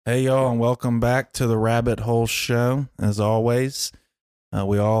Hey, y'all, and welcome back to the Rabbit Hole Show. As always,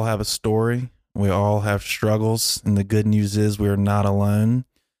 we all have a story. We all have struggles, and the good news is we are not alone.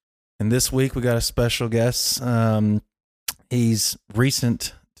 And this week, we got a special guest. He's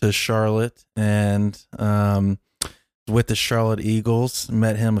recent to Charlotte and with the Charlotte Eagles.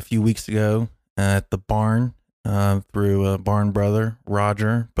 Met him a few weeks ago at the barn through a barn brother,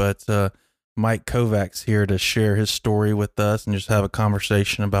 Roger. But Mike Kovach's here to share his story with us and just have a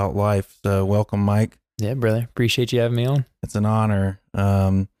conversation about life. So welcome, Mike. Yeah, brother. Appreciate you having me on. It's an honor.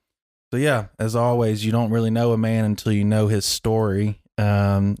 So yeah, as always, you don't really know a man until you know his story.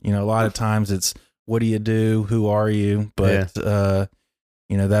 A lot of times it's, what do you do? Who are you? But,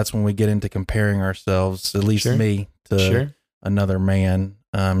 that's when we get into comparing ourselves, at least me, to another man.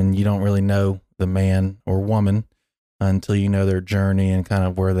 And you don't really know the man or woman until you know their journey and kind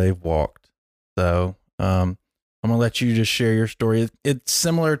of where they've walked. So I'm going to let you just share your story. It's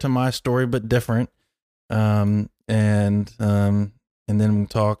similar to my story, but different. And then we'll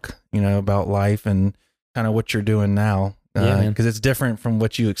talk, about life and kind of what you're doing now. Because it's different from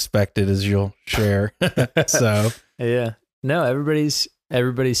what you expected, as you'll share. So yeah, no, everybody's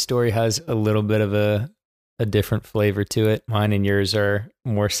story has a little bit of a different flavor to it. Mine and yours are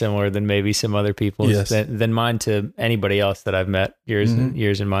more similar than maybe some other people's than mine to anybody else that I've met. Yours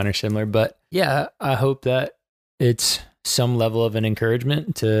and mine are similar, but yeah, I hope that it's some level of an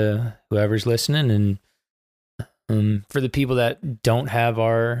encouragement to whoever's listening. And for the people that don't have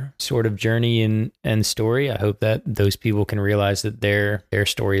our sort of journey and story, I hope that those people can realize that their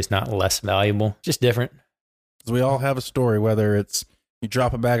story is not less valuable, just different. Because we all have a story, whether it's you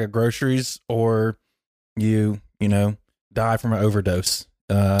drop a bag of groceries or you die from an overdose.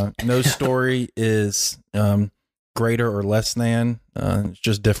 No story is greater or less than. It's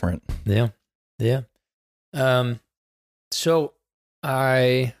just different. Yeah. So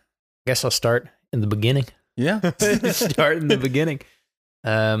I guess I'll start in the beginning. Yeah. Start in the beginning.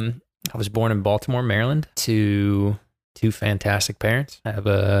 I was born in Baltimore, Maryland, to two fantastic parents. I have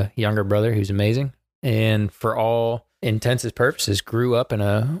a younger brother who's amazing, and for all intents and purposes, grew up in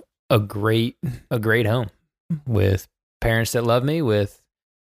a great home with parents that love me, with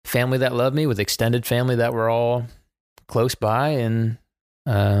family that love me, with extended family that were all close by, and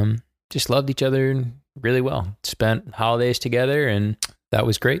just loved each other really well. Spent holidays together, and that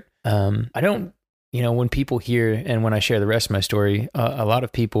was great. I don't, when people hear and when I share the rest of my story, a lot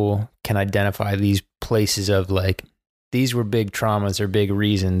of people can identify these places of like, these were big traumas or big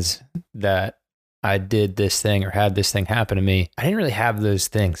reasons that I did this thing or had this thing happen to me. I didn't really have those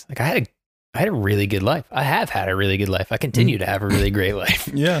things. Like I had a really good life. I have had a really good life. I continue to have a really great life.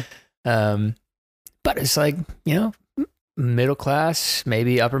 Yeah. But it's like, middle class,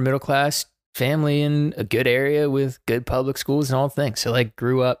 maybe upper middle class family in a good area with good public schools and all things. So like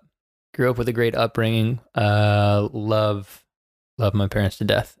grew up with a great upbringing. Love my parents to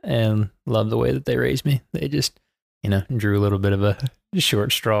death and love the way that they raised me. They just, drew a little bit of a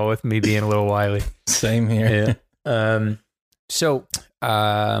short straw with me being a little wily. Same here. Yeah. So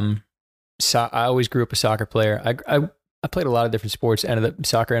I always grew up a soccer player. I played a lot of different sports.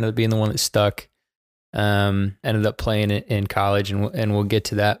 Soccer ended up being the one that stuck. Ended up playing it in college, and we'll get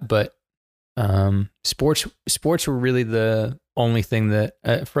to that. But sports were really the only thing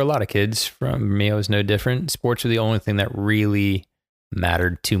that for a lot of kids, from me, I was no different. Sports were the only thing that really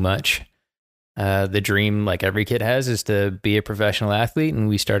mattered too much. The dream, like every kid has, is to be a professional athlete, and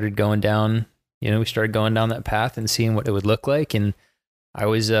we started going down that path and seeing what it would look like. And I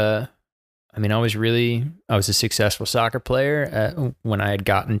was a successful soccer player. When I had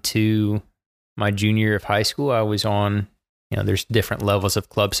gotten to my junior year of high school, I was on, there's different levels of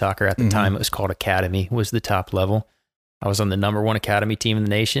club soccer. At the time, it was called academy, was the top level. I was on the number one academy team in the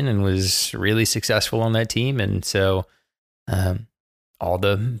nation and was really successful on that team. And so all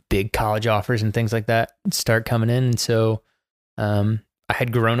the big college offers and things like that start coming in. And so I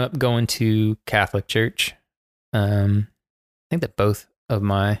had grown up going to Catholic church. I think that both of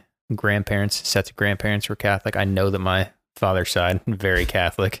my sets of grandparents were Catholic. I know that my father's side, very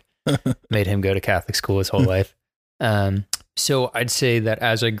Catholic, made him go to Catholic school his whole life. So I'd say that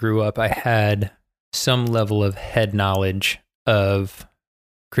as I grew up, I had some level of head knowledge of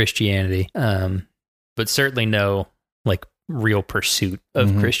Christianity, but certainly no like real pursuit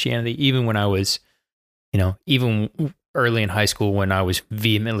of Christianity. Even when I was, even early in high school, when I was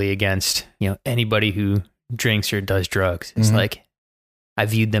vehemently against, anybody who drinks or does drugs, it's like I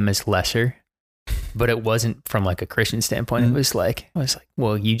viewed them as lesser, but it wasn't from like a Christian standpoint. It was like,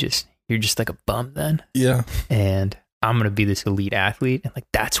 well, you're just like a bum then. Yeah. And I'm going to be this elite athlete. And like,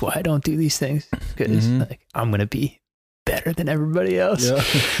 that's why I don't do these things. Because like, I'm going to be better than everybody else.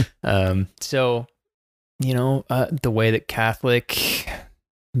 Yeah. So, the way that Catholic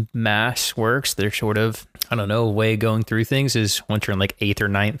mass works, they're sort of, I don't know, a way of going through things is once you're in like 8th or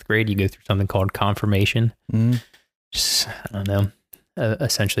 9th grade, you go through something called confirmation. Just, I don't know,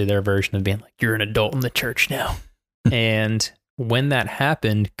 essentially their version of being like, you're an adult in the church now. And when that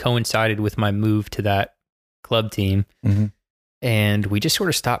happened, coincided with my move to that club team. And we just sort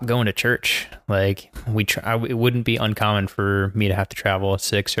of stopped going to church. Like it wouldn't be uncommon for me to have to travel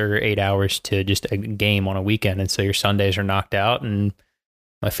 6 or 8 hours to just a game on a weekend. And so your Sundays are knocked out, and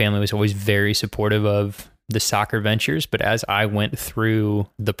my family was always very supportive of the soccer ventures. But as I went through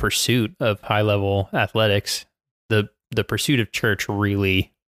the pursuit of high level athletics, the pursuit of church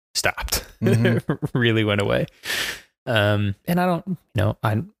really stopped, really went away. And I don't,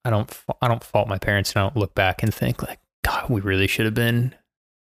 I don't fault my parents, and I don't look back and think like, God, we really should have been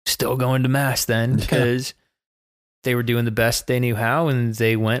still going to mass then, because they were doing the best they knew how, and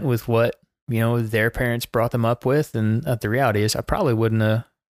they went with what, their parents brought them up with. And the reality is I probably wouldn't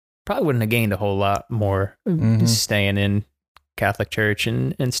have gained a whole lot more staying in Catholic church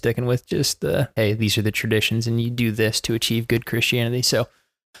and sticking with just hey, these are the traditions and you do this to achieve good Christianity. So,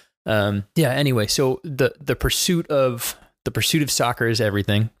 anyway, so the pursuit of soccer is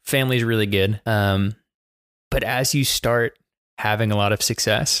everything. Family's really good. But as you start having a lot of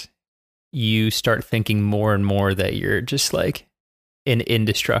success, you start thinking more and more that you're just like an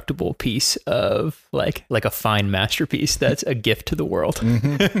indestructible piece of like a fine masterpiece that's a gift to the world.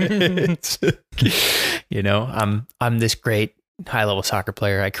 I'm this great high level soccer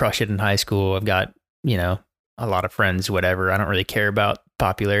player. I crush it in high school. I've got, a lot of friends, whatever. I don't really care about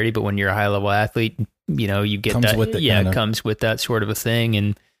popularity, but when you're a high level athlete, you get comes that. With it, it comes with that sort of a thing.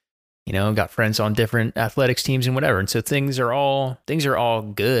 And, got friends on different athletics teams and whatever. And so things are all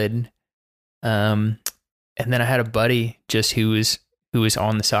good. And then I had a buddy just who was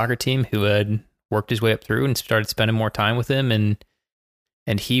on the soccer team who had worked his way up through and started spending more time with him.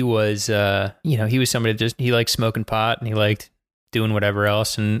 And he was, he was somebody that he liked smoking pot and he liked doing whatever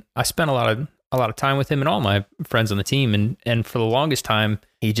else. And I spent a lot of time with him and all my friends on the team. And for the longest time,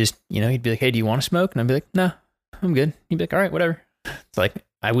 he just, he'd be like, hey, do you want to smoke? And I'd be like, no, I'm good. He'd be like, all right, whatever. It's like,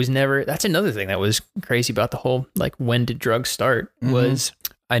 that's another thing that was crazy about the whole, like, when did drugs start was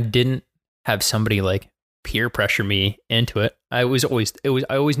I didn't have somebody like peer pressure me into it. I always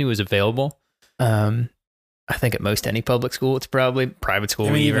knew it was available. I think at most any public school, it's probably private school.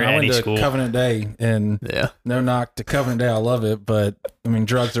 Even I went to school. Covenant Day, and no knock to Covenant Day. I love it, but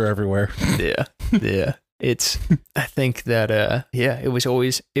drugs are everywhere. Yeah. I think that, it was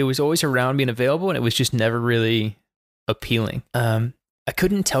always around being available, and it was just never really appealing. I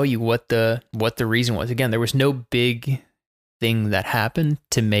couldn't tell you what the reason was. Again, there was no big thing that happened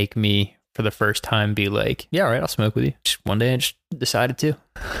to make me for the first time be like, yeah, all right, I'll smoke with you. Just one day I just decided to.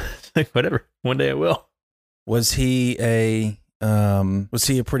 Like, whatever. One day I will. Was he a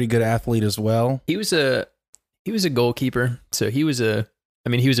pretty good athlete as well? He was a goalkeeper. So he was a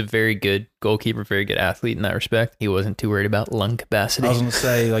very good goalkeeper, very good athlete in that respect. He wasn't too worried about lung capacity. I was going to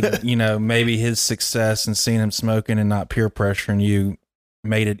say, maybe his success and seeing him smoking and not peer pressuring you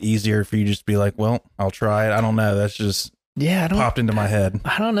made it easier for you just to be like, well, I'll try it. I don't know. That's just popped into my head.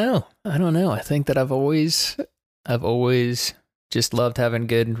 I don't know. I think that I've always just loved having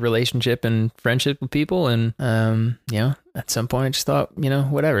good relationship and friendship with people. And, at some point I just thought,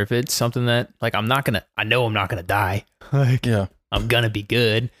 whatever, if it's something that like, I know I'm not going to die. Like, yeah. I'm going to be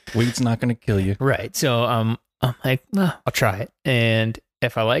good. Weed's not going to kill you. Right. So I'm like, I'll try it. And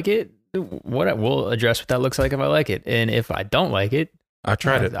if I like it, we'll address what that looks like if I like it. And if I don't like it, I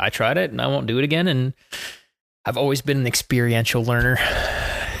tried it and I won't do it again. And I've always been an experiential learner.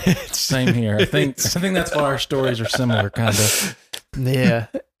 Same here. I think that's why our stories are similar, kind of. Yeah.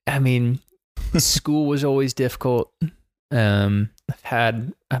 School was always difficult. I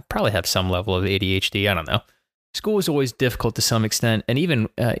probably have some level of ADHD. I don't know. School was always difficult to some extent. And even,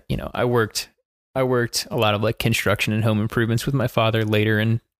 I worked a lot of like construction and home improvements with my father later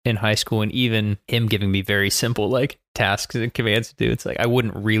in high school, and even him giving me very simple like tasks and commands to do. It's like, I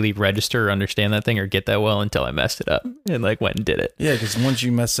wouldn't really register or understand that thing or get that well until I messed it up and like went and did it. Yeah. Cause once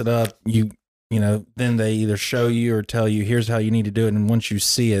you mess it up, then they either show you or tell you, here's how you need to do it. And once you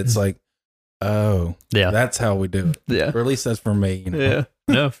see it, it's like, oh yeah, that's how we do it. Yeah. Or at least that's for me. Yeah,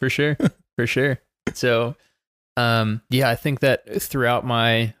 no, for sure. For sure. So, I think that throughout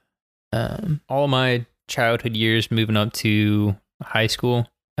my, all my childhood years moving up to high school,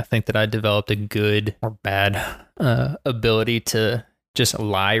 I think that I developed a good or bad ability to just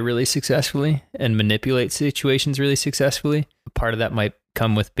lie really successfully and manipulate situations really successfully. Part of that might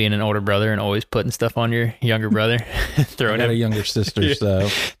come with being an older brother and always putting stuff on your younger brother, I got a younger sister, so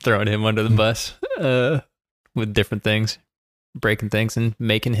throwing him under the bus with different things, breaking things and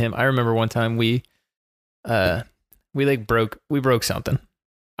making him. I remember one time we broke something.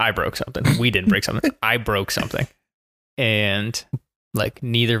 I broke something. We didn't break something. I broke something, and like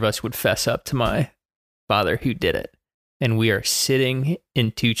neither of us would fess up to my father who did it. And we are sitting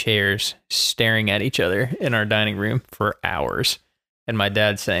in 2 chairs staring at each other in our dining room for hours. And my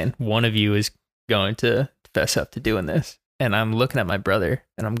dad's saying, one of you is going to fess up to doing this. And I'm looking at my brother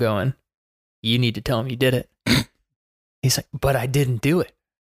and I'm going, you need to tell him you did it. He's like, but I didn't do it.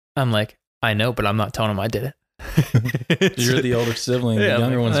 I'm like, I know, but I'm not telling him I did it. You're the older sibling. The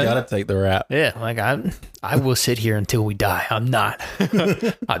younger one's got to take the rap. Yeah. Like I will sit here until we die. I'm not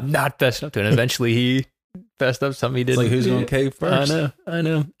fessing up to it. And eventually he fessed up something he didn't. It's like, who's going to cave first? I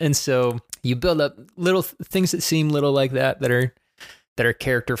know. And so you build up little things that seem little like that are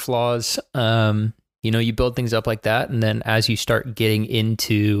character flaws. You build things up like that. And then as you start getting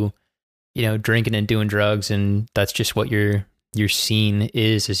into, drinking and doing drugs, and that's just what your scene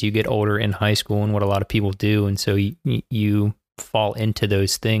is as you get older in high school and what a lot of people do. And so you fall into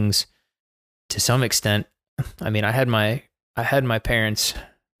those things to some extent. I mean, I had my parents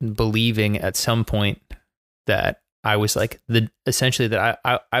believing at some point that I was like essentially that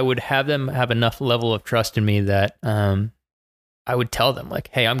I would have them have enough level of trust in me that I would tell them like,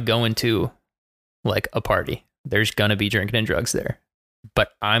 hey, I'm going to like a party. There's gonna be drinking and drugs there,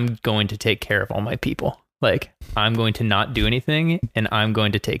 but I'm going to take care of all my people. Like, I'm going to not do anything and I'm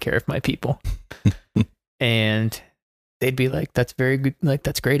going to take care of my people. And they'd be like, that's very good. Like,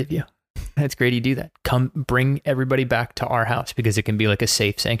 that's great of you. That's great you do that. Come bring everybody back to our house because it can be like a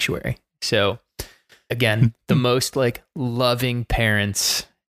safe sanctuary. So again, the most like loving parents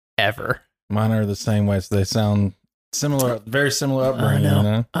ever. Mine are the same way. So they sound similar, very similar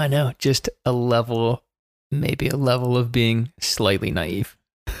upbringing. I know. Just maybe a level of being slightly naive.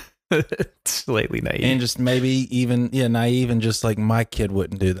 Slightly naive. And just maybe even, naive and just like my kid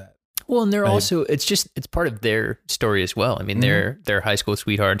wouldn't do that. Well, and they're also, it's part of their story as well. I mean, they're high school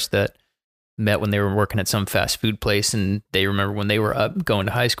sweethearts that met when they were working at some fast food place, and they remember when they were up going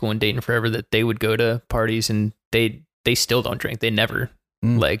to high school and dating forever that they would go to parties, and they still don't drink. They never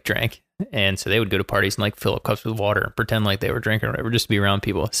like drank. And so they would go to parties and like fill up cups with water and pretend like they were drinking or whatever, just to be around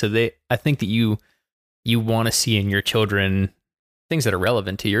people. So I think that you want to see in your children things that are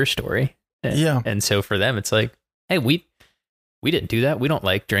relevant to your story. And so for them, it's like, hey, we didn't do that. We don't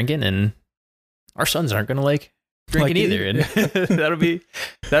like drinking, and our sons aren't going to like drinking either. And that'll be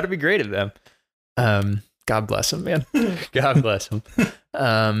great of them. God bless them, man. God bless them.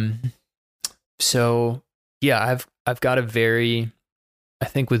 So yeah, I've got I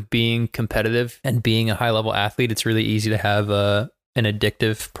think with being competitive and being a high level athlete, it's really easy to have an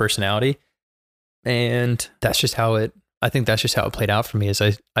addictive personality. And that's just how it played out for me as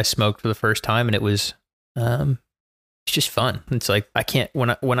I smoked for the first time, and it was, it's just fun. It's like, I can't,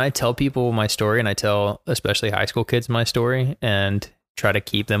 when I tell people my story, and I tell especially high school kids my story and try to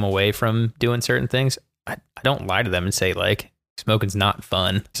keep them away from doing certain things, I don't lie to them and say like, smoking's not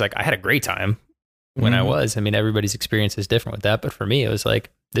fun. It's like, I had a great time when I was. I mean, everybody's experience is different with that, but for me, it was like,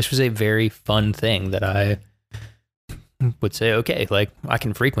 this was a very fun thing that I would say, okay, like I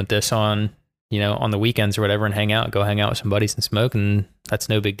can frequent this on the weekends or whatever and go hang out with some buddies and smoke, and that's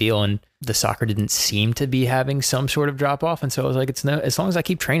no big deal. And the soccer didn't seem to be having some sort of drop off. And so I was like, as long as I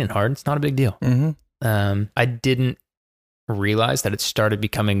keep training hard, it's not a big deal. I didn't realize that it started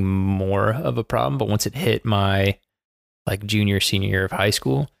becoming more of a problem, but once it hit my like junior, senior year of high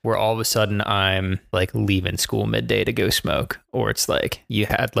school, where all of a sudden I'm like leaving school midday to go smoke, or it's like you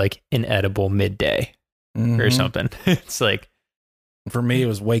had like an edible midday or something. It's like, for me, it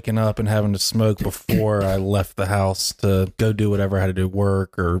was waking up and having to smoke before I left the house to go do whatever I had to do,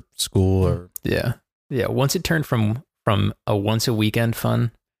 work or school or. Yeah. Once it turned from a once a weekend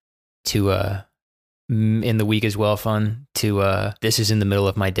fun to in the week as well fun to this is in the middle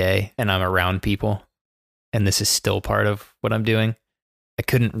of my day and I'm around people and this is still part of what I'm doing. I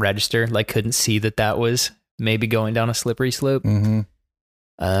couldn't register, like couldn't see that was maybe going down a slippery slope.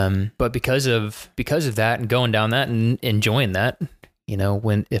 But because of that and going down that and enjoying that,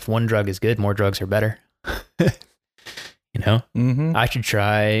 if one drug is good, more drugs are better. I should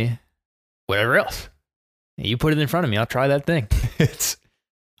try whatever else. You put it in front of me, I'll try that thing.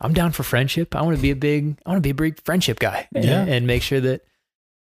 I'm down for friendship. I want to be a big friendship guy. And make sure that,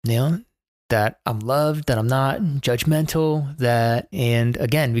 that I'm loved, that I'm not judgmental, and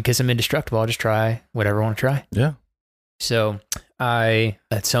again, because I'm indestructible, I'll just try whatever I want to try. Yeah. So I,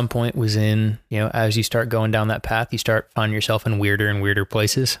 at some point, was in, as you start going down that path, you start finding yourself in weirder and weirder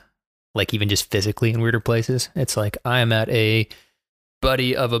places, like even just physically in weirder places. It's like, I am at a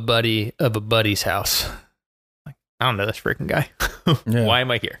buddy of a buddy of a buddy's house. Like, I don't know this freaking guy. Yeah. Why am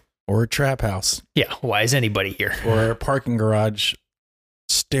I here? Or a trap house. Yeah. Why is anybody here? Or a parking garage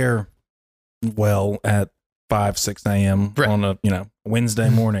stairwell at 5, 6 a.m. Right. on a, Wednesday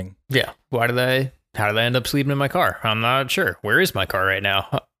morning. Yeah. How did I end up sleeping in my car? I'm not sure. Where is my car right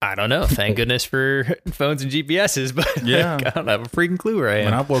now? I don't know. Thank goodness for phones and GPSs, but yeah. I don't have a freaking clue where I am.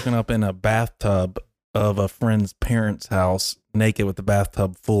 And I've woken up in a bathtub of a friend's parents' house, naked with the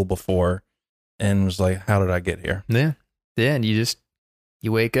bathtub full before, and was like, how did I get here? Yeah. Yeah. And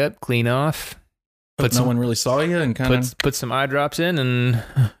you wake up, clean off. No one really saw you and kind of put some eye drops in and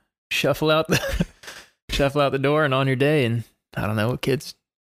shuffle out the door and on your day. And I don't know what kids,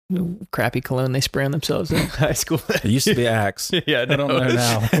 crappy cologne they spray on themselves in high school. It used to be Axe. Yeah, I don't know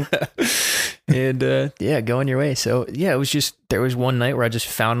now. And go on your way. So yeah, it was just, there was one night where I just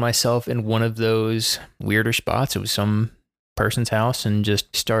found myself in one of those weirder spots. It was some person's house, and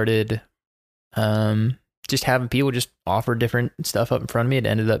just started just having people just offer different stuff up in front of me. It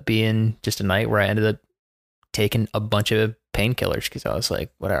ended up being just a night where I ended up taking a bunch of painkillers because I was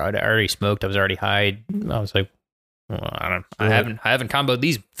like, what, I already smoked. I was already high. I was like, well, I haven't comboed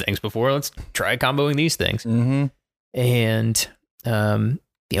these things before. Let's try comboing these things. Mm-hmm. And,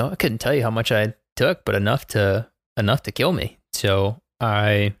 I couldn't tell you how much I took, but enough to kill me. So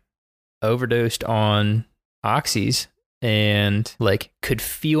I overdosed on oxys and could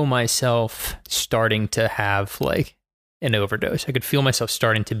feel myself starting to have an overdose. I could feel myself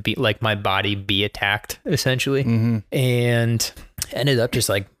starting to be my body be attacked essentially. Mm-hmm. And ended up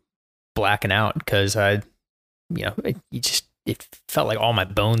just blacking out because it felt like all my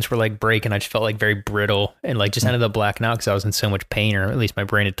bones were breaking. I just felt very brittle and just ended up blacking out because I was in so much pain, or at least my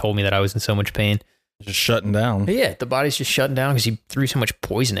brain had told me that I was in so much pain. Just shutting down. But yeah, the body's just shutting down because you threw so much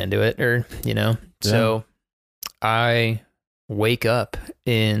poison into it, or, So I wake up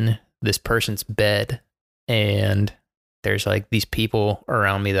in this person's bed and there's these people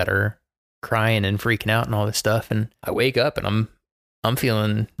around me that are crying and freaking out and all this stuff. And I wake up and I'm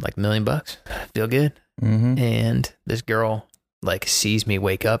feeling $1 million. I feel good. Mm-hmm. And this girl sees me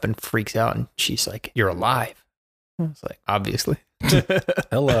wake up and freaks out, and she's like, "You're alive." I was like, obviously.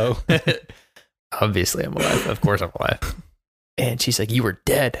 Hello. Obviously I'm alive. Of course I'm alive. And she's like, "You were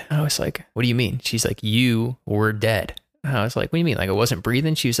dead." I was like, "What do you mean?" She's like, "You were dead." I was like, "What do you mean? I wasn't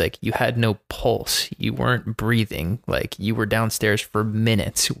breathing?" She was like, "You had no pulse. You weren't breathing. You were downstairs for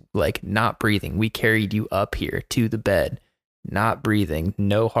minutes, not breathing. We carried you up here to the bed. Not breathing,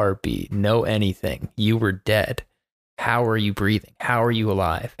 no heartbeat, no anything. You were dead. How are you breathing? How are you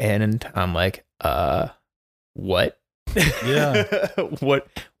alive?" And I'm like, what? Yeah.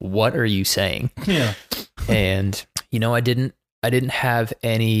 What are you saying? Yeah. And I didn't have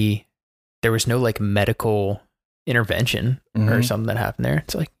any, there was no medical intervention or something that happened there.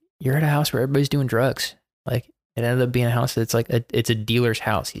 It's you're at a house where everybody's doing drugs. It ended up being a house that's it's a dealer's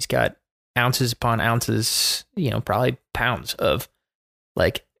house. He's got ounces upon ounces, probably pounds of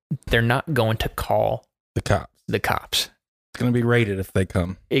they're not going to call the cops. It's going to be raided if they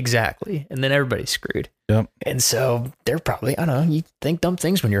come. Exactly. And then everybody's screwed. Yep. And so they're probably, I don't know, you think dumb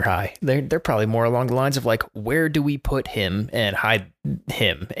things when you're high. They're probably more along the lines of where do we put him and hide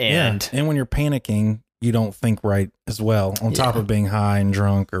him? And when you're panicking, you don't think right as well, on top of being high and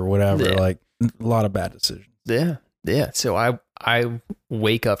drunk or whatever. A lot of bad decisions. Yeah. Yeah. So I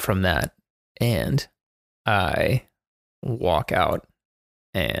wake up from that and I walk out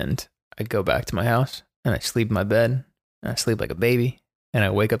and I go back to my house and I sleep in my bed and I sleep like a baby, and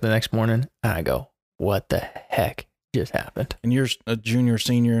I wake up the next morning and I go, what the heck just happened? And you're a junior,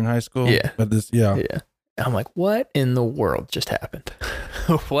 senior in high school? Yeah. But Yeah. I'm like, what in the world just happened?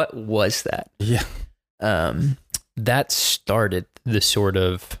 What was that? Yeah. That started the sort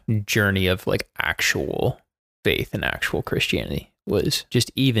of journey of actual faith and actual Christianity, was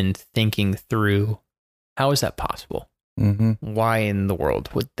just even thinking through, how is that possible? Mm-hmm. Why in the world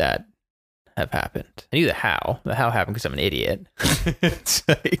would that have happened? I knew the how happened because I'm an idiot. It's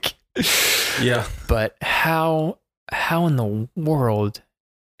yeah. But how in the world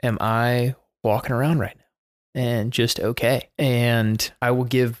am I walking around right now and just okay? And I will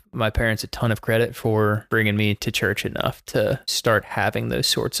give my parents a ton of credit for bringing me to church enough to start having those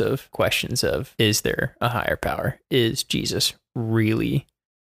sorts of questions of, is there a higher power? Is Jesus really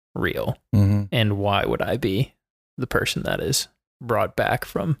real? Mm-hmm. And why would I be the person that is brought back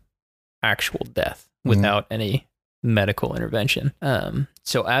from actual death without any medical intervention?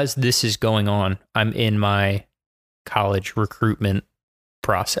 So as this is going on, I'm in my college recruitment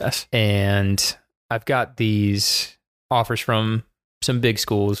process. And I've got these offers from some big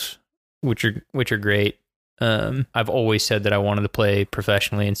schools, which are great. I've always said that I wanted to play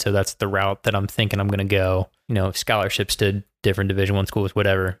professionally, and so that's the route that I'm thinking I'm going to go. You know, scholarships to different Division I schools,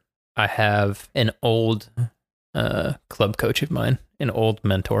 whatever. I have an old club coach of mine, an old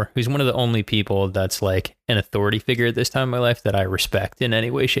mentor, who's one of the only people that's like an authority figure at this time in my life that I respect in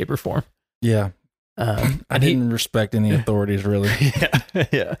any way, shape, or form. Yeah. I didn't respect any authorities really.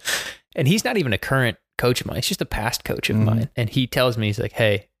 Yeah. And he's not even a current coach of mine. He's just a past coach of mine. And he tells me, he's like,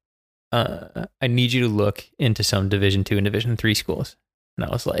 hey, I need you to look into some Division II and Division III schools. And I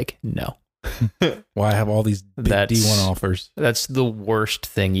was like, no. Why I have all these big D1 offers? That's the worst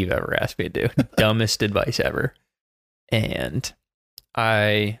thing you've ever asked me to do. Dumbest advice ever. And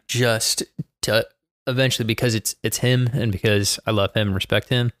I just, eventually, because it's him and because I love him and respect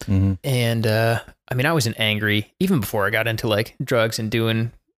him. And I mean, I was an angry, even before I got into like drugs and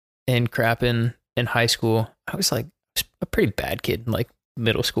doing and crap in high school, I was like a pretty bad kid in like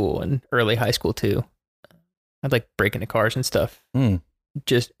middle school and early high school too. I'd like break into cars and stuff.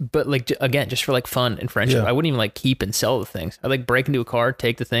 But like, again, just for like fun and friendship. I wouldn't even like keep and sell the things. I'd like break into a car,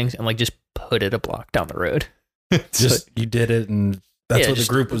 take the things and like just put it a block down the road. You did it and that's what the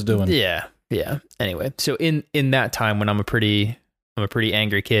group was doing. Yeah. Anyway, so in that time when I'm a pretty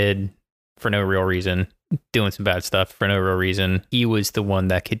angry kid for no real reason, doing some bad stuff for no real reason, he was the one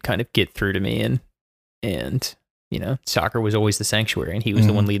that could kind of get through to me, and you know, soccer was always the sanctuary, and he was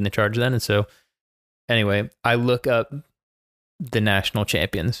the one leading the charge then. And so anyway, I look up the national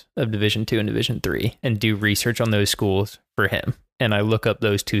champions of Division II and Division III and do research on those schools for him. And I look up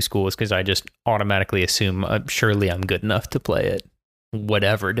those two schools because I just automatically assume surely I'm good enough to play at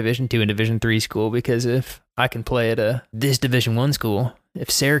whatever Division II and Division III school, because if I can play at this Division I school,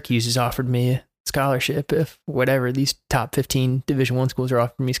 if Syracuse has offered me a scholarship, if whatever these top 15 Division I schools are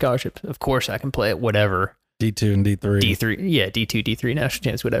offering me scholarships, of course I can play at whatever. D2 and D3. D2, D3 national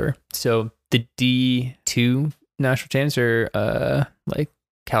champs, whatever. So the D2 national champs are like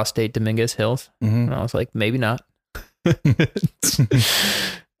Cal State, Dominguez Hills. And I was like, maybe not.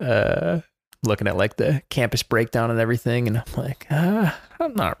 Looking at like the campus breakdown and everything, and I'm like,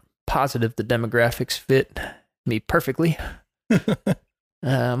 I'm not positive the demographics fit me perfectly.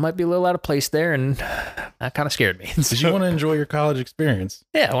 Might be a little out of place there, and that kind of scared me. Did you want to enjoy your college experience?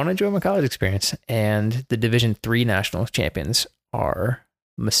 Yeah, I want to enjoy my college experience. And the Division III national champions are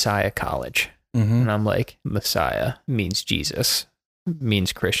Messiah College. And I'm like, Messiah means Jesus,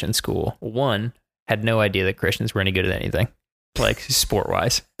 means Christian school. One, had no idea that Christians were any good at anything, like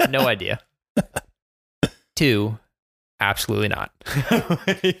sport-wise. No idea. Two, absolutely not.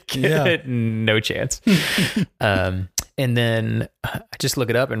 No chance. And then I just look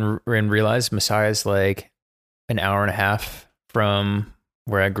it up and realize Messiah's like an hour and a half from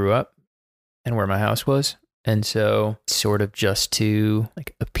where I grew up and where my house was. And so sort of just to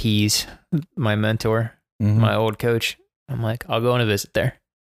like appease my mentor, my old coach, I'm like, I'll go on a visit there.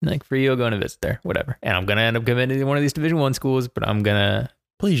 Like, for you, I'll go on a visit there, whatever. And I'm going to end up committing to one of these Division I schools, but I'm going to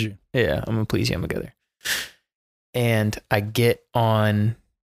please you. Yeah, I'm going to please you. I'm going to go there. And I get on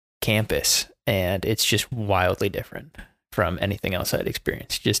campus and it's just wildly different from anything else I'd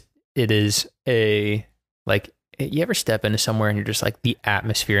experienced. Just, it is like, you ever step into somewhere and you're just like, the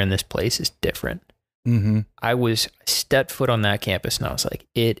atmosphere in this place is different. I stepped foot on that campus and I was like,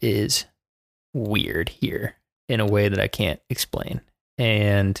 it is weird here in a way that I can't explain.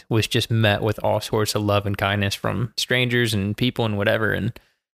 And was just met with all sorts of love and kindness from strangers and people and whatever. And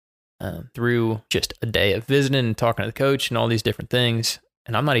through just a day of visiting and talking to the coach and all these different things.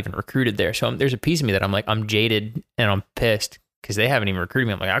 And I'm not even recruited there. So there's a piece of me that I'm like, I'm jaded and I'm pissed because they haven't even recruited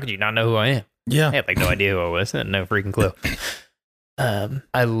me. I'm like, how could you not know who I am? Yeah. I had like no idea who I was. I had no freaking clue.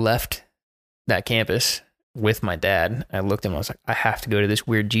 I left that campus with my dad. I looked at him. I was like, I have to go to this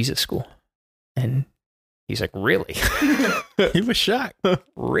weird Jesus school. And he's like, really? He was shocked.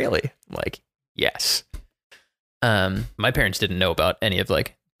 Really? I'm like, yes. My parents didn't know about any of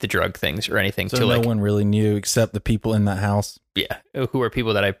like the drug things or anything. So no one really knew except the people in that house. Yeah. Who are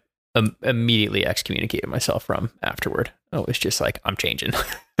people that I immediately excommunicated myself from afterward. I was just like, I'm changing.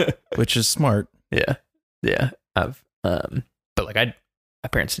 Which is smart. Yeah. Yeah. But like my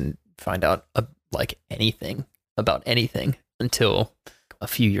parents didn't find out like anything about anything until a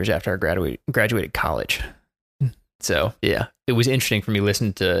few years after I graduated college. So yeah, it was interesting for me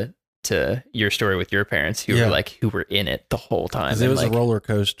listening to your story with your parents who were in it the whole time. It was like a roller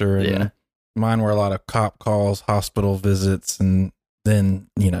coaster, and mine were a lot of cop calls, hospital visits, and then,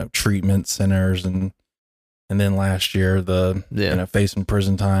 treatment centers. And then last year facing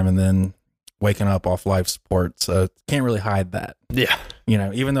prison time, and then waking up off life support. So can't really hide that. Yeah.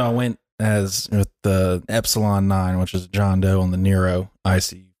 Even though I went as with the Epsilon 9, which is John Doe on the Neuro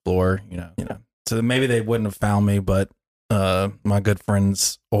ICU floor, so maybe they wouldn't have found me, but my good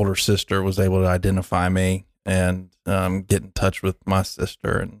friend's older sister was able to identify me and get in touch with my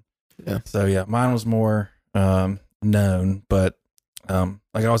sister. And so, mine was more known, but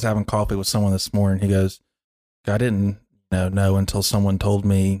like I was having coffee with someone this morning. He goes, I didn't know until someone told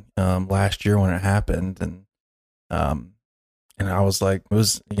me last year when it happened. And I was like, I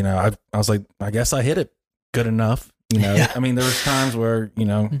was like, I guess I hit it good enough. I mean, there was times where,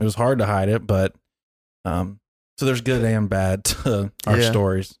 it was hard to hide it, but so there's good and bad to our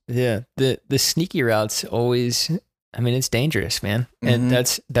stories. Yeah. The sneaky route's always, I mean, it's dangerous, man. And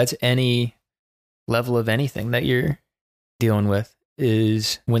that's any level of anything that you're dealing with,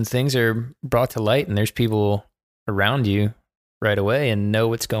 is when things are brought to light and there's people around you right away and know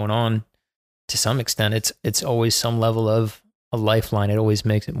what's going on. To some extent, it's always some level of a lifeline. It always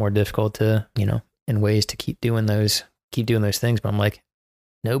makes it more difficult to, in ways to keep doing those things. But I'm like,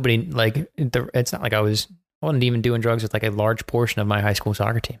 nobody, like, it's not like I wasn't even doing drugs with like a large portion of my high school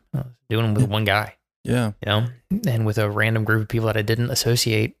soccer team. I was doing them with one guy. Yeah. And with a random group of people that I didn't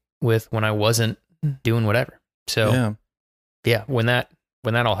associate with when I wasn't doing whatever. So when that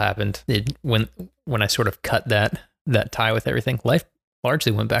all happened, when I sort of cut that tie with everything, life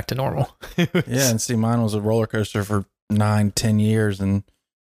largely went back to normal. And see, mine was a roller coaster for 9-10 years. And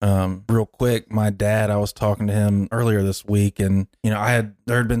real quick, my dad, I was talking to him earlier this week, and there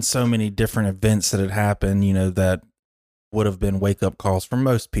had been so many different events that had happened, that would have been wake up calls for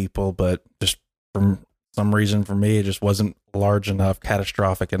most people, but just for some reason for me, it just wasn't large enough,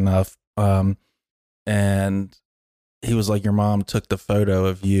 catastrophic enough. And he was like, your mom took the photo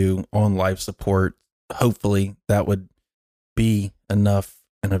of you on life support. Hopefully that would be enough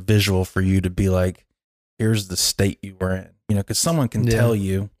and a visual for you to be like, here's the state you were in, because someone can tell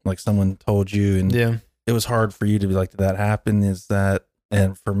you, like someone told you, and it was hard for you to be like, did that happen?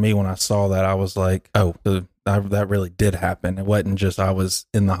 And for me, when I saw that, I was like, oh, that really did happen. It wasn't just, I was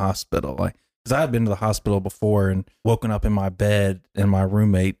in the hospital. Like, cause I had been to the hospital before and woken up in my bed, and my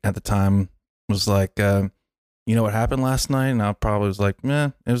roommate at the time was like, you know what happened last night? And I probably was like,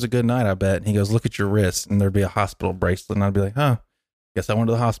 it was a good night, I bet. And he goes, look at your wrist, and there'd be a hospital bracelet. And I'd be like, guess I went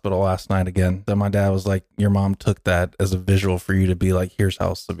to the hospital last night again. Then my dad was like, your mom took that as a visual for you to be like, here's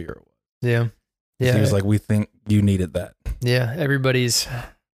how severe it was. Yeah. Yeah. He was like, we think you needed that. Yeah. Everybody's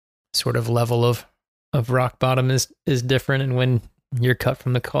sort of level of rock bottom is different. And when you're cut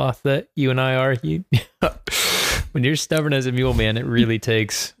from the cloth that you and I are, when you're stubborn as a mule, man, it really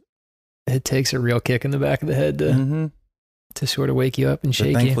takes a real kick in the back of the head to sort of wake you up and shake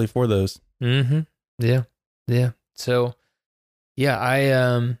you. Thankfully for those. Yeah. Yeah. So,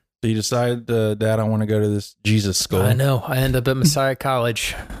 so you decided, Dad, I want to go to this Jesus school. I know. I ended up at Messiah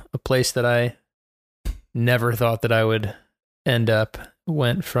College, a place that I never thought that I would end up.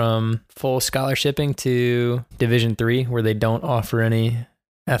 Went from full scholarshiping to Division III, where they don't offer any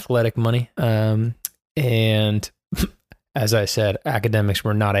athletic money. And as I said, academics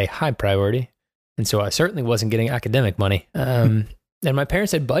were not a high priority. And so I certainly wasn't getting academic money. And my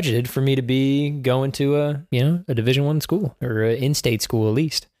parents had budgeted for me to be going to a Division I school, or an in-state school at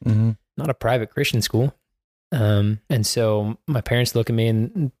least, not a private Christian school. And so my parents look at me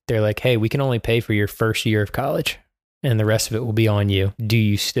and they're like, hey, we can only pay for your first year of college, and the rest of it will be on you. Do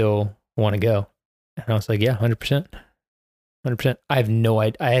you still want to go? And I was like, yeah, 100%. 100%. I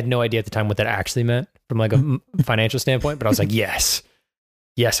had no idea at the time what that actually meant from like a financial standpoint, but I was like, yes,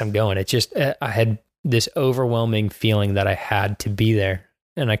 I'm going. It's just, I had this overwhelming feeling that I had to be there,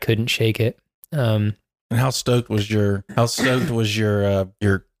 and I couldn't shake it. And how stoked was your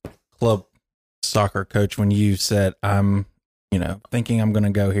club soccer coach when you said, I'm, thinking I'm going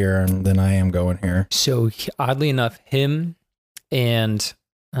to go here, and then I am going here? So oddly enough, him and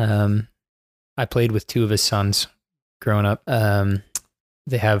I played with two of his sons growing up.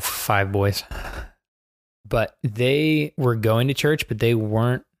 They have 5 boys, but they were going to church, but they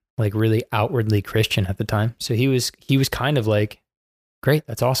weren't like really outwardly Christian at the time. So he was kind of like, great,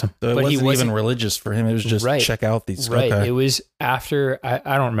 that's awesome. So but he wasn't even religious for him. It was just check out these. Right. Okay. It was after,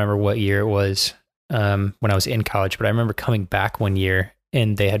 I don't remember what year it was when I was in college, but I remember coming back one year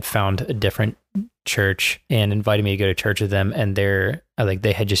and they had found a different church and invited me to go to church with them. And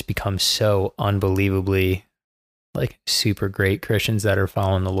they had just become so unbelievably like super great Christians that are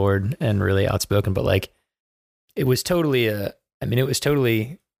following the Lord and really outspoken. But like, it was totally a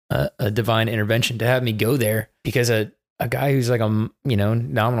divine intervention to have me go there, because a guy who's like a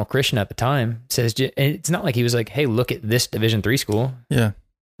nominal Christian at the time says, it's not like he was like, hey, look at this Division III school. Yeah.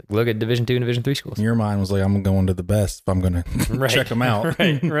 Look at Division II and Division III schools. Your mind was like, I'm going to the best if I'm going to check them out.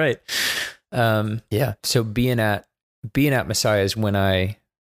 Right. Yeah. So being at Messiah is when I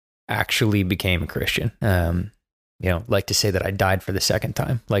actually became a Christian. Like to say that I died for the second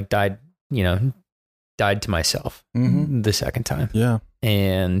time, like died to myself the second time. Yeah.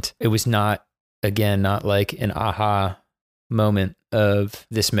 And it was not like an aha moment of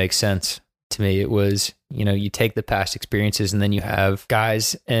this makes sense to me. It was, you take the past experiences and then you have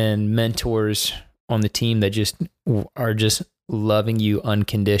guys and mentors on the team that just are just loving you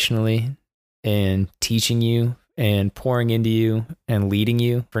unconditionally and teaching you and pouring into you and leading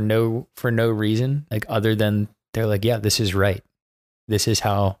you for no reason, like other than they're like, yeah, this is right. This is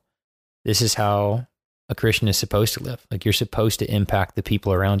how a Christian is supposed to live. Like, you're supposed to impact the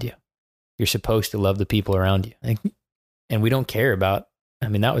people around you. You're supposed to love the people around you. Like, and we don't care about,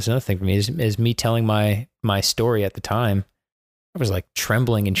 that was another thing for me is me telling my story at the time. I was like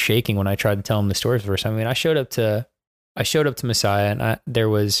trembling and shaking when I tried to tell him the story for the first time. I showed up to Messiah, and there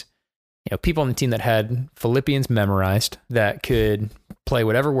was, people on the team that had Philippians memorized, that could play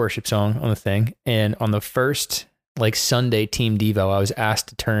whatever worship song on the thing. And on the first Sunday team Devo, I was asked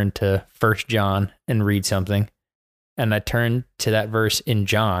to turn to 1 John and read something. And I turned to that verse in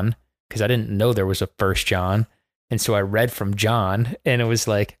John because I didn't know there was a 1 John. And so I read from John, and it was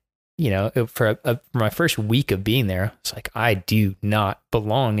like, for my first week of being there, it's like, I do not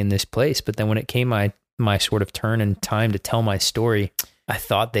belong in this place. But then when it came my sort of turn and time to tell my story, I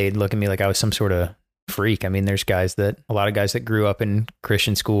thought they'd look at me like I was some sort of freak. There's a lot of guys that grew up in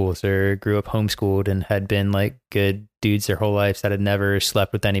Christian schools or grew up homeschooled and had been like good dudes their whole lives that had never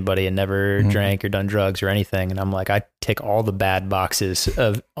slept with anybody and never drank or done drugs or anything. And I'm like, I tick all the bad boxes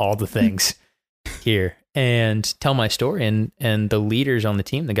of all the things here and tell my story. And the leaders on the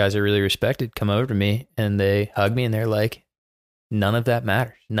team, the guys I really respected, come over to me and they hug me and they're like, none of that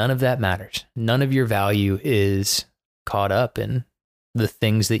matters. None of that matters. None of your value is caught up in the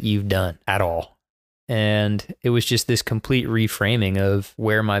things that you've done at all. And it was just this complete reframing of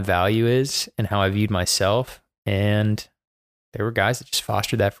where my value is and how I viewed myself. And there were guys that just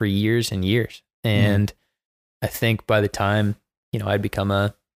fostered that for years and years. And I think by the time, I'd become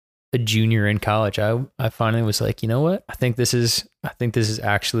a junior in college, I finally was like, you know what? I think this is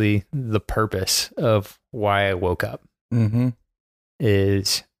actually the purpose of why I woke up.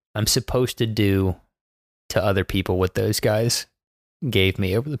 Is I'm supposed to do to other people what those guys gave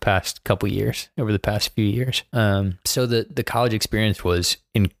me over the past few years. So the college experience was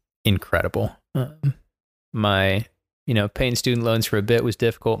incredible. My, paying student loans for a bit was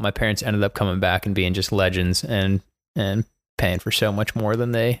difficult. My parents ended up coming back and being just legends and paying for so much more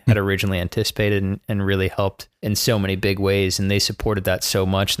than they had originally anticipated and really helped in so many big ways. And they supported that so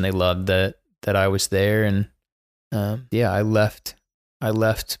much, and they loved that I was there. And I left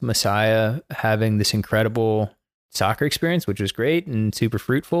Messiah having this incredible soccer experience, which was great and super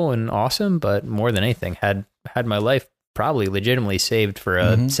fruitful and awesome, but more than anything had my life probably legitimately saved for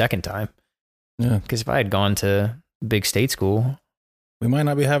a second time. Yeah. Because if I had gone to big state school, we might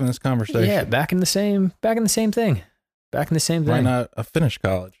not be having this conversation. Yeah, back in the same thing. Might not have finished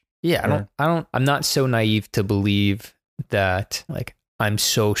college. Yeah, I'm not so naive to believe that like I'm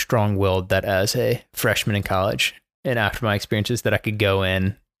so strong-willed that as a freshman in college and after my experiences that I could go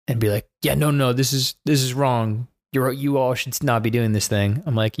in and be like, yeah, no, this is wrong. You all should not be doing this thing.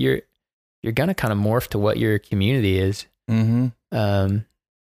 I'm like, you're gonna kind of morph to what your community is.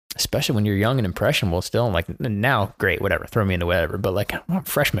 Especially when you're young and impressionable still. I'm like, now, great, whatever, throw me into whatever. But like, I'm a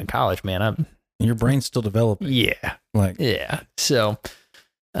freshman in college, man. Your brain's still developing. Yeah. Yeah. So,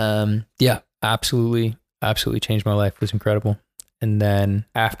 absolutely changed my life. It was incredible. And then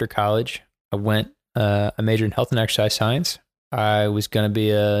after college, I majored in health and exercise science. I was going to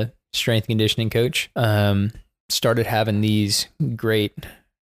be a strength and conditioning coach. Started having these great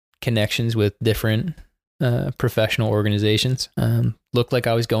connections with different professional organizations. Looked like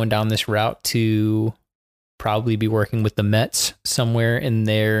I was going down this route to probably be working with the Mets somewhere in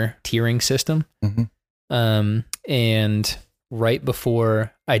their tiering system. And right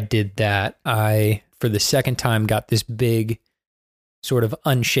before I did that, I, for the second time, got this big sort of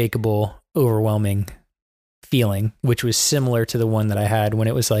unshakable, overwhelming feeling, which was similar to the one that I had when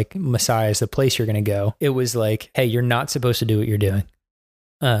it was like, Messiah is the place you're going to go. It was like, hey, you're not supposed to do what you're doing.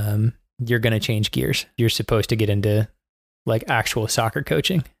 You're going to change gears. You're supposed to get into like actual soccer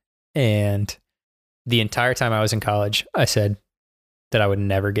coaching. And the entire time I was in college, I said that I would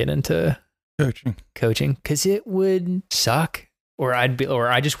never get into coaching because it would suck, or I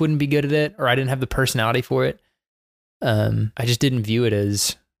just wouldn't be good at it, or I didn't have the personality for it. I just didn't view it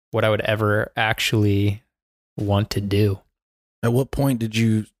as what I would ever actually want to do. At what point did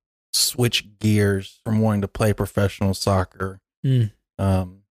you switch gears from wanting to play professional soccer into,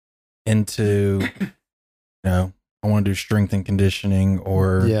 I want to do strength and conditioning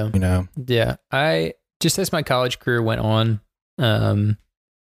or, Yeah. I just, as my college career went on,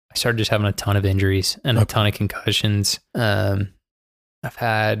 I started just having a ton of injuries and a ton of concussions. I've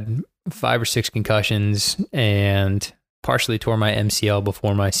had 5 or 6 concussions and partially tore my MCL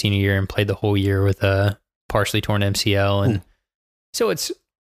before my senior year and played the whole year with a partially torn MCL. And so it's,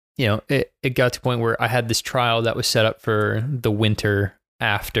 it got to a point where I had this trial that was set up for the winter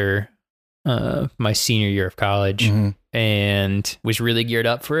after my senior year of college and was really geared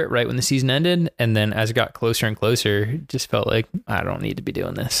up for it right when the season ended. And then as it got closer and closer, it just felt like I don't need to be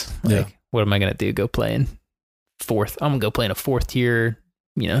doing this. Like, what am I going to do? Go play in fourth? I'm going to go play in a 4th tier,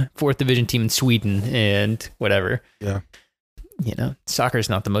 4th division team in Sweden and whatever. Yeah. Soccer is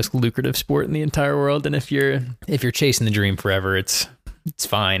not the most lucrative sport in the entire world. And if you're chasing the dream forever, it's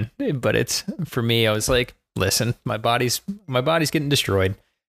fine. But it's, for me, I was like, listen, my body's getting destroyed.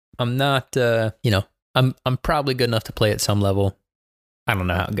 I'm not, I'm probably good enough to play at some level. I don't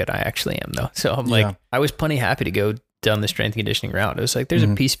know how good I actually am though. So I'm like, I was plenty happy to go down the strength and conditioning route. It was like, there's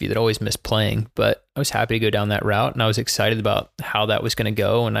a piece of you that always missed playing, but I was happy to go down that route and I was excited about how that was going to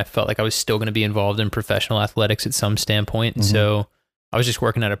go. And I felt like I was still going to be involved in professional athletics at some standpoint. And so I was just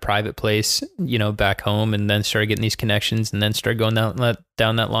working at a private place, back home, and then started getting these connections and then started going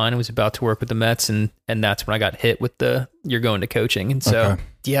down that line. I was about to work with the Mets and that's when I got hit with you're going to coaching. And so,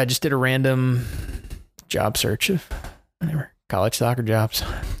 I just did a random job search of whatever, college soccer jobs.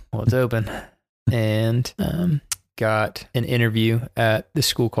 Well, it's open. And, got an interview at this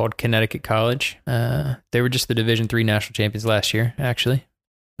school called Connecticut College. They were just the Division III national champions last year, actually.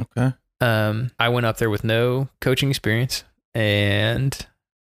 Okay. I went up there with no coaching experience and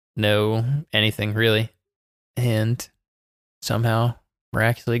no anything really. And somehow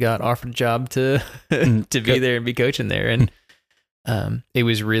miraculously got offered a job to be there and be coaching there. And it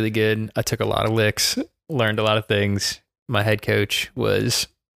was really good. I took a lot of licks, learned a lot of things. My head coach was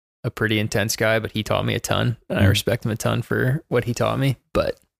a pretty intense guy, but he taught me a ton and I respect him a ton for what he taught me.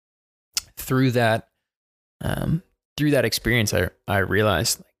 But through that experience, I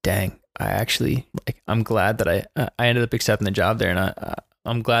realized, like, dang, I actually, I'm glad that I ended up accepting the job there. And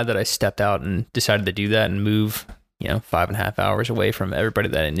I'm glad that I stepped out and decided to do that and move, 5.5 hours away from everybody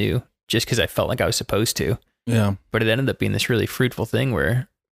that I knew just because I felt like I was supposed to. Yeah. But it ended up being this really fruitful thing where,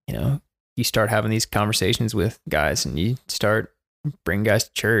 you start having these conversations with guys and you start bring guys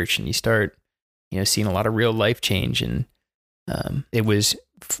to church and you start, seeing a lot of real life change. And it was,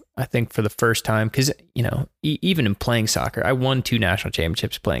 I think, for the first time, because, even in playing soccer, I won 2 national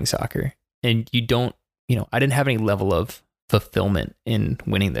championships playing soccer. And you don't, I didn't have any level of fulfillment in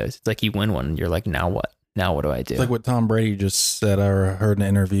winning those. It's like you win one and you're like, now what? Now what do I do? It's like what Tom Brady just said. I heard in an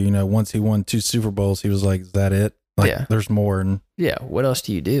interview, once he won 2 Super Bowls, he was like, is that it? Like, there's more. And what else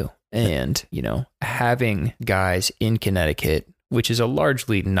do you do? And, having guys in Connecticut, which is a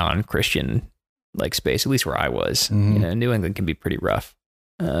largely non-Christian space, at least where I was, New England can be pretty rough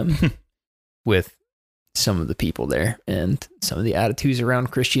with some of the people there and some of the attitudes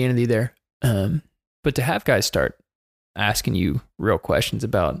around Christianity there. But to have guys start asking you real questions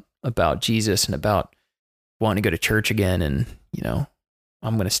about Jesus and about wanting to go to church again. And,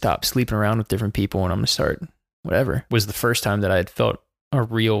 I'm going to stop sleeping around with different people and I'm going to start whatever, was the first time that I had felt a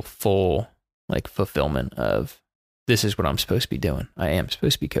real full fulfillment of, this is what I'm supposed to be doing. I am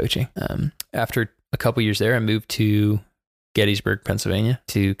supposed to be coaching. After a couple years there, I moved to Gettysburg, Pennsylvania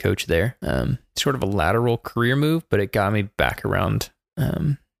to coach there. Sort of a lateral career move, but it got me back around.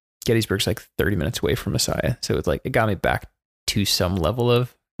 Gettysburg's 30 minutes away from Messiah. So it got me back to some level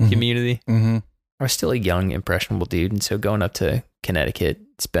of community. I was still a young, impressionable dude. And so going up to Connecticut,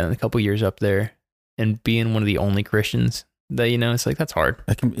 spending a couple years up there and being one of the only Christians that, it's that's hard.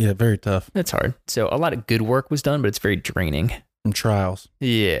 That can, very tough. That's hard. So a lot of good work was done, but it's very draining. Some trials.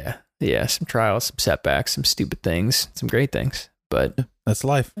 Yeah. Some trials, some setbacks, some stupid things, some great things. But that's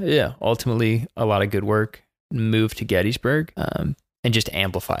life. Yeah. Ultimately, a lot of good work. Moved to Gettysburg and just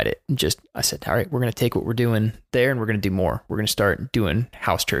amplified it. I said, all right, we're going to take what we're doing there and we're going to do more. We're going to start doing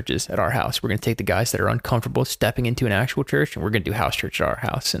house churches at our house. We're going to take the guys that are uncomfortable stepping into an actual church and we're going to do house church at our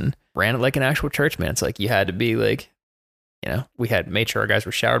house. And ran it like an actual church, man. It's you had to be we had made sure our guys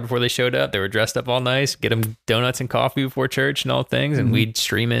were showered before they showed up. They were dressed up all nice, get them donuts and coffee before church and all things. And we'd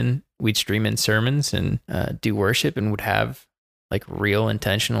stream in sermons and do worship and would have real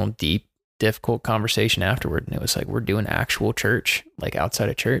intentional, deep, difficult conversation afterward. And it was we're doing actual church, outside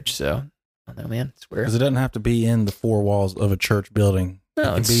of church. So I don't know, man, it's where, because it doesn't have to be in the 4 walls of a church building.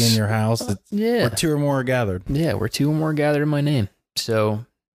 No, it can be in your house. Yeah. Where two or more are gathered. Yeah, where two or more gathered in my name. So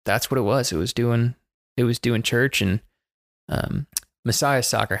that's what it was. It was doing church. And Messiah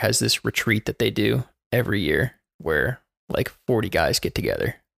Soccer has this retreat that they do every year where like 40 guys get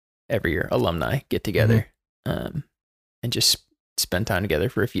together every year, alumni get together, and just spend time together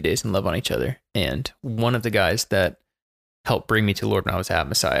for a few days and love on each other. And one of the guys that helped bring me to the Lord when I was at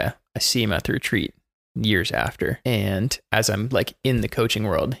Messiah, I see him at the retreat years after. And as I'm like in the coaching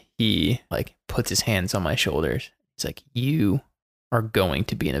world, he like puts his hands on my shoulders. It's like, you are going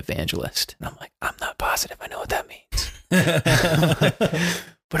to be an evangelist. And I'm like, I'm not positive I know what that means.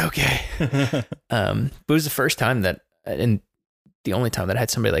 But okay. But it was the first time that, and the only time that I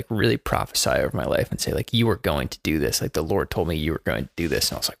had somebody like really prophesy over my life and say like, you were going to do this. Like the Lord told me you were going to do this.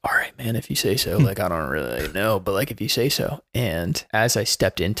 And I was like, all right, man, if you say so. Like, I don't really know, but like, if you say so. And as I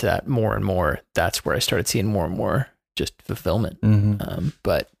stepped into that more and more, that's where I started seeing more and more just fulfillment.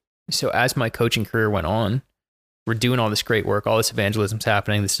 But so as my coaching career went on, we're doing all this great work, all this evangelism's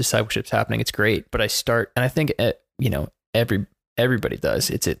happening, this discipleship's happening. It's great. But I start, and I think, everybody does.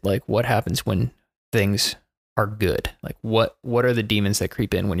 It's like, what happens when things are good? Like what are the demons that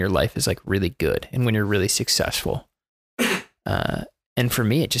creep in when your life is like really good and when you're really successful? And for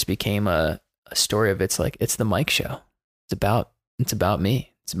me, it just became a story of, it's the Mike show. It's about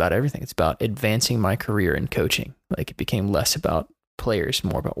me. It's about everything. It's about advancing my career in coaching. Like it became less about players,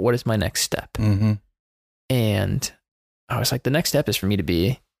 more about what is my next step. And I was like, the next step is for me to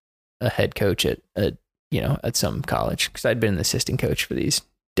be a head coach at some college, because I'd been an assistant coach for these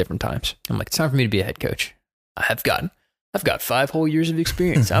different times. I'm like, it's time for me to be a head coach. I've got 5 whole years of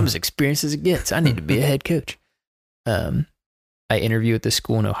experience. I'm as experienced as it gets. I need to be a head coach. I interview at this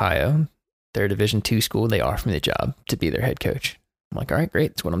school in Ohio. They're a Division II school. They offer me the job to be their head coach. I'm like, all right,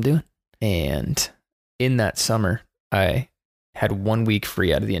 great. That's what I'm doing. And in that summer, I had 1 week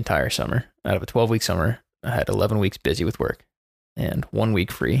free out of the entire summer. Out of a 12-week summer, I had 11 weeks busy with work and 1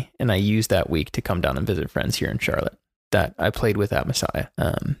 week free. And I used that week to come down and visit friends here in Charlotte that I played with at Messiah.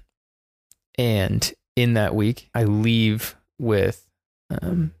 And in that week, I leave with,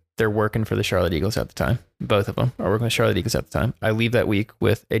 they're working for the Charlotte Eagles at the time. Both of them are working with Charlotte Eagles at the time. I leave that week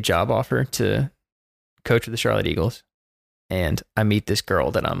with a job offer to coach with the Charlotte Eagles. And I meet this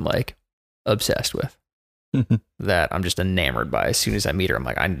girl that I'm like obsessed with, that I'm just enamored by. As soon as I meet her, I'm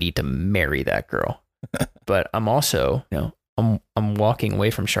like, I need to marry that girl. But I'm also, I'm walking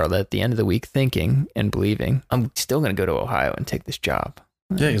away from Charlotte at the end of the week thinking and believing I'm still going to go to Ohio and take this job.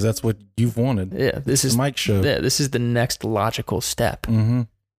 Yeah, because that's what you've wanted. Yeah, this is Mike's show. Yeah, this is the next logical step,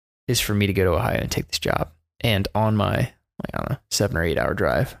 is for me to go to Ohio and take this job. And on my, 7 or 8 hour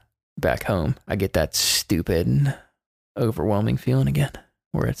drive back home, I get that stupid, overwhelming feeling again,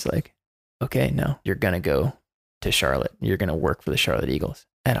 where it's like, okay, no, you're going to go to Charlotte. You're going to work for the Charlotte Eagles.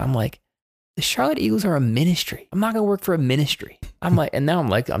 And I'm like, the Charlotte Eagles are a ministry. I'm not going to work for a ministry. I'm like, and now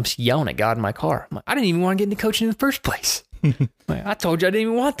I'm yelling at God in my car. I'm like, I didn't even want to get into coaching in the first place. Like, I told you I didn't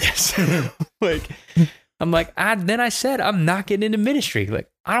even want this. Then I said, I'm not getting into ministry. Like,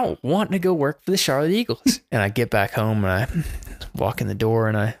 I don't want to go work for the Charlotte Eagles. And I get back home and I walk in the door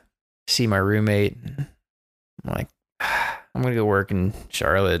and I see my roommate. And I'm like, I'm going to go work in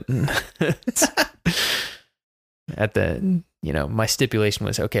Charlotte. My stipulation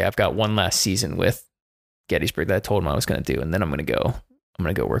was, okay, I've got one last season with Gettysburg that I told him I was going to do. And then I'm going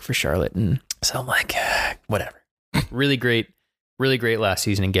to go work for Charlotte. And so I'm like, whatever. Really great last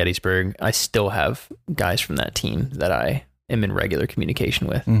season in Gettysburg. I still have guys from that team that I am in regular communication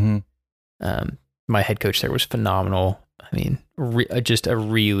with. My head coach there was phenomenal. I mean, just a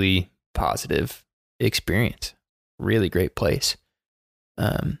really positive experience. Really great place.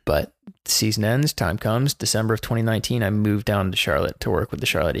 But the season ends, time comes, December of 2019, I moved down to Charlotte to work with the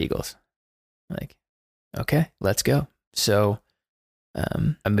Charlotte Eagles. Like, okay, let's go. So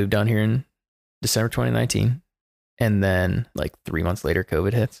I moved down here in December 2019. And then like 3 months later,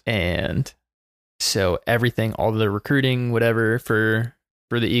 COVID hits. And so everything, all the recruiting, whatever for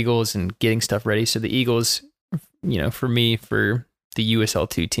the Eagles and getting stuff ready. So the Eagles, for me, for the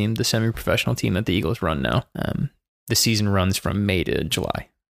USL2 team, the semi-professional team that the Eagles run now, the season runs from May to July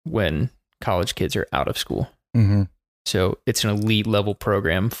when college kids are out of school. So it's an elite level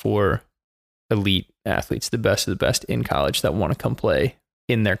program for elite athletes, the best of the best in college that want to come play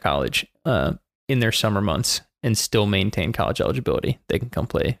in their college, in their summer months, and still maintain college eligibility. They can come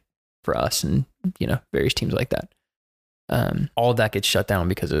play for us and, various teams like that. All of that gets shut down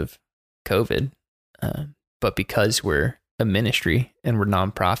because of COVID. But because we're a ministry and we're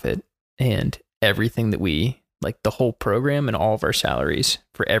nonprofit, and everything that we, like the whole program and all of our salaries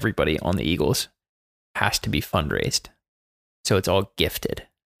for everybody on the Eagles has to be fundraised. So it's all gifted.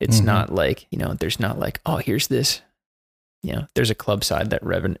 It's not like, there's not like, oh, here's this, there's a club side that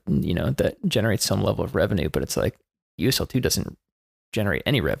that generates some level of revenue, but it's like USL2 doesn't generate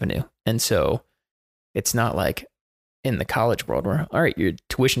any revenue. And so it's not like in the college world where, all right, your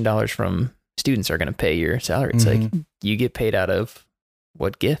tuition dollars from students are going to pay your salary. It's like you get paid out of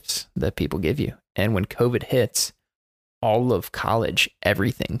what gifts that people give you. And when COVID hits, all of college,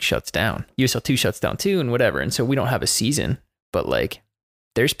 everything shuts down. USL2 shuts down too and whatever. And so we don't have a season, but like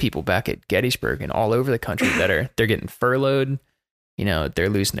there's people back at Gettysburg and all over the country that they're getting furloughed. They're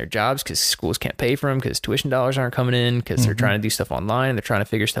losing their jobs because schools can't pay for them because tuition dollars aren't coming in because they're trying to do stuff online and they're trying to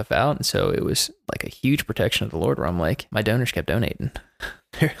figure stuff out. And so it was like a huge protection of the Lord where I'm like, my donors kept donating.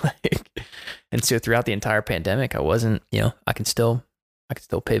 They're like, and so throughout the entire pandemic, I wasn't, I can still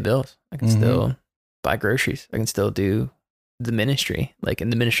pay bills. I can still buy groceries. I can still do the ministry. Like,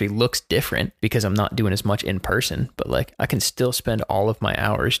 and the ministry looks different because I'm not doing as much in person, but like I can still spend all of my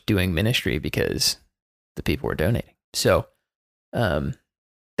hours doing ministry because the people were donating. So,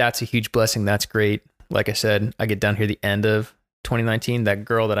 that's a huge blessing. That's great. Like I said, I get down here the end of 2019. That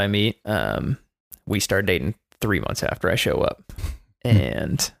girl that I meet, we start dating 3 months after I show up,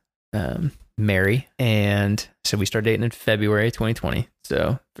 and marry. And so we start dating in February 2020.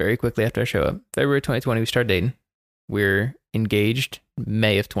 So very quickly after I show up, February 2020, we start dating. We're engaged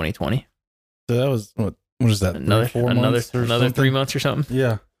May of 2020. So that was what is that? Another 3 months or something.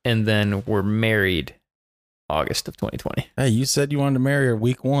 Yeah. And then we're married August of 2020. Hey, you said you wanted to marry her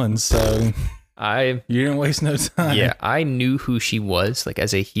week 1, so you didn't waste no time. Yeah, I knew who she was, like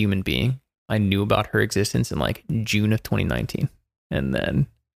as a human being. I knew about her existence in like June of 2019. And then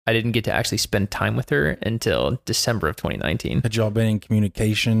I didn't get to actually spend time with her until December of 2019. Had y'all been in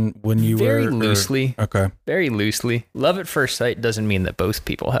communication when you Very loosely. Okay. Very loosely. Love at first sight doesn't mean that both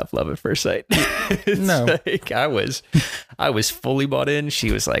people have love at first sight. No. Like I was fully bought in.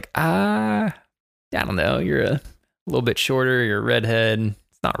 She was like, I don't know, you're a little bit shorter, you're a redhead.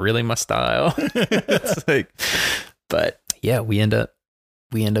 It's not really my style. It's like, but yeah, we end up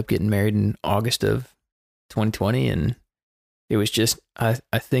getting married in August of 2020. And it was just, I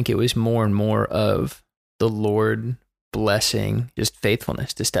think it was more and more of the Lord blessing, just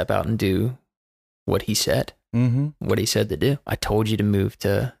faithfulness to step out and do what he said, what he said to do. I told you to move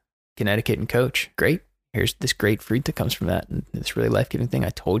to Connecticut and coach. Great. Here's this great fruit that comes from that. And this really life-giving thing. I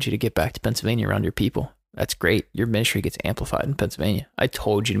told you to get back to Pennsylvania around your people. That's great. Your ministry gets amplified in Pennsylvania. I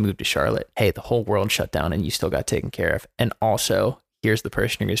told you to move to Charlotte. Hey, the whole world shut down and you still got taken care of. And also, here's the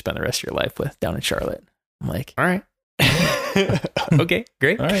person you're going to spend the rest of your life with down in Charlotte. I'm like, all right. Okay,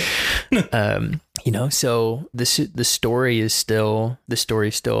 great. All right. So the story is still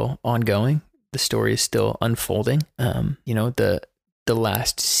ongoing. The story is still unfolding. The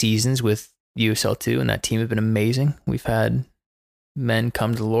last seasons with USL2 and that team have been amazing. We've had men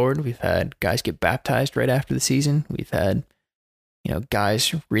come to the Lord. We've had guys get baptized right after the season. We've had,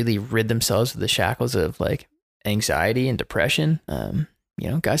 guys really rid themselves of the shackles of like anxiety and depression.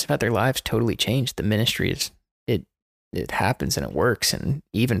 Guys have had their lives totally changed. The ministry it happens and it works. And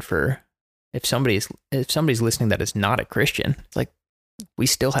even for if somebody's listening that is not a Christian, it's like we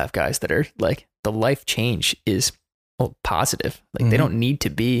still have guys that are like the life change is positive. Like they don't need to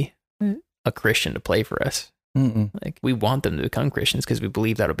be a Christian to play for us. Like we want them to become Christians because we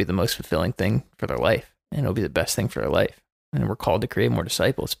believe that'll be the most fulfilling thing for their life and it'll be the best thing for their life. And we're called to create more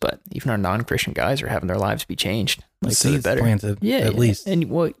disciples, but even our non-Christian guys are having their lives be changed. Like be better. Planted, yeah, at least. And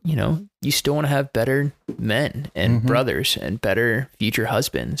you still want to have better men and brothers and better future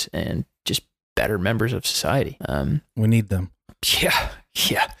husbands and just better members of society. We need them. Yeah.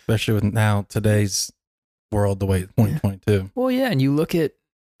 Especially with today's world the way it's 2022. Well, yeah, and you look at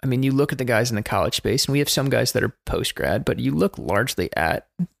the guys in the college space, and we have some guys that are post-grad, but you look largely at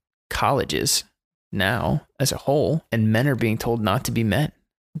colleges now as a whole, and men are being told not to be men.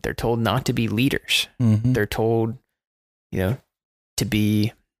 They're told not to be leaders. They're told, to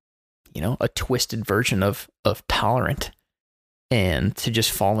be, a twisted version of tolerant and to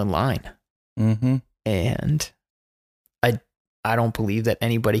just fall in line. And I don't believe that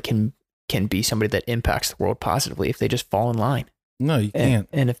anybody can be somebody that impacts the world positively if they just fall in line. No, you can't.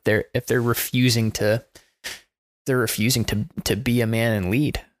 And if they're refusing to be a man and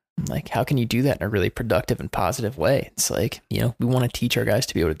lead, like how can you do that in a really productive and positive way? It's like, we want to teach our guys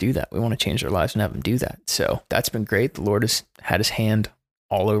to be able to do that. We want to change their lives and have them do that. So that's been great. The Lord has had his hand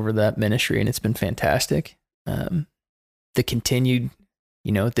all over that ministry and it's been fantastic. The continued,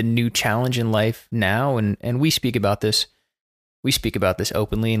 the new challenge in life now. And we speak about this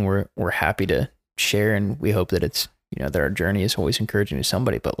openly and we're happy to share. And we hope that it's, that our journey is always encouraging to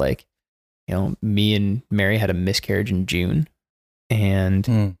somebody, but like me and Mary had a miscarriage in June,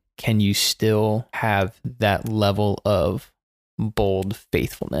 and can you still have that level of bold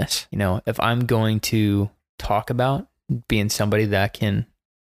faithfulness? If I'm going to talk about being somebody that can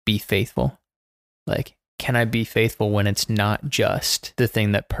be faithful, like, can I be faithful when it's not just the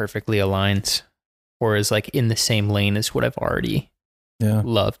thing that perfectly aligns or is like in the same lane as what I've already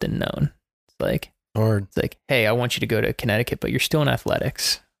loved and known? It's like, hard. It's like, hey, I want you to go to Connecticut, but you're still in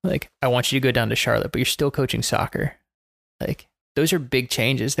athletics. Like, I want you to go down to Charlotte, but you're still coaching soccer. Like, those are big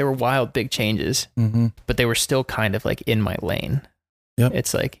changes. They were wild, big changes, but they were still kind of like in my lane. Yep.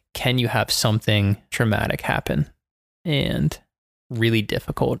 It's like, can you have something traumatic happen and really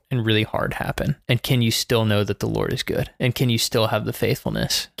difficult and really hard happen? And can you still know that the Lord is good? And can you still have the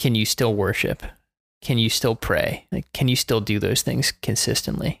faithfulness? Can you still worship? Can you still pray? Like, can you still do those things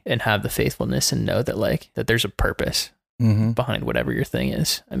consistently and have the faithfulness and know that that there's a purpose behind whatever your thing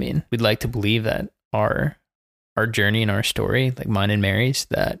is? I mean, we'd like to believe that our journey and our story, like mine and Mary's,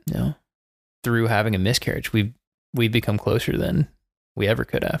 that, through having a miscarriage, we've become closer than we ever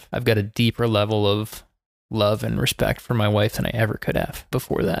could have. I've got a deeper level of love and respect for my wife than I ever could have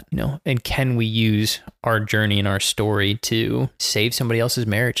before that, and can we use our journey and our story to save somebody else's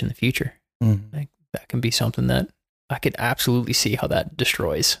marriage in the future? Like, that can be something that I could absolutely see how that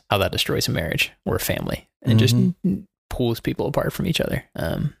destroys a marriage or a family and just pulls people apart from each other.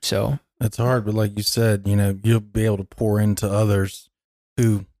 So it's hard, but like you said, you'll be able to pour into others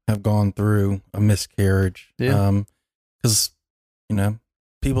who have gone through a miscarriage. Yeah. Because,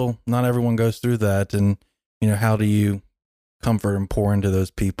 people, not everyone goes through that. And, how do you comfort and pour into those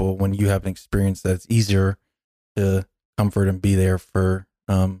people when you have an experience that's easier to comfort and be there for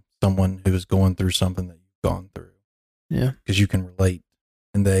someone who is going through something that you've gone through? Yeah. Because you can relate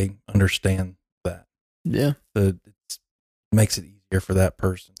and they understand that. Yeah. So it makes it easier for that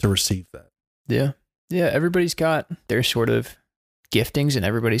person to receive that. Yeah. Yeah. Everybody's got their sort of giftings and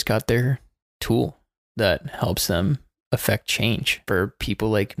everybody's got their tool that helps them affect change. For people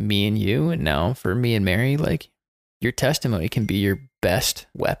like me and you, and now for me and Mary, like, your testimony can be your best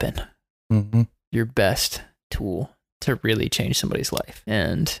weapon, your best tool to really change somebody's life.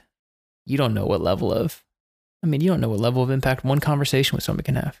 And you don't know what level of impact one conversation with somebody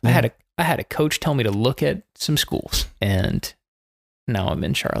can have. Yeah. I had a coach tell me to look at some schools, and now I'm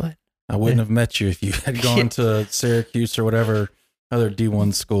in Charlotte. I wouldn't have met you if you had gone to Syracuse or whatever other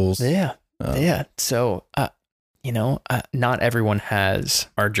D1 schools. Yeah. Yeah. So, not everyone has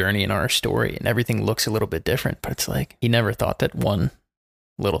our journey and our story, and everything looks a little bit different, but it's like, he never thought that one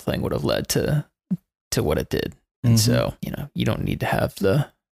little thing would have led to what it did. And so, you don't need to have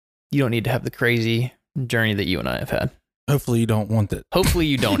the crazy journey that you and I have had. Hopefully you don't want it. Hopefully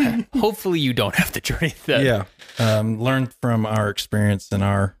you don't have the journey that. Yeah. Learn from our experience and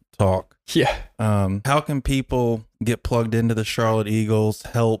our talk. Yeah. How can people get plugged into the Charlotte Eagles,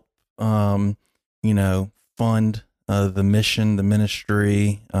 help, fund the mission, the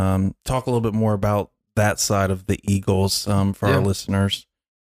ministry? Talk a little bit more about that side of the Eagles for our listeners.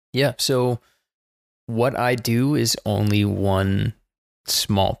 Yeah. So what I do is only one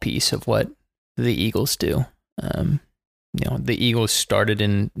small piece of what the Eagles do. The Eagles started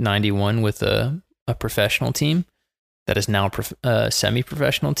in '91 with a professional team that is now a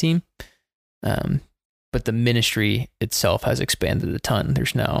semi-professional team. But the ministry itself has expanded a ton.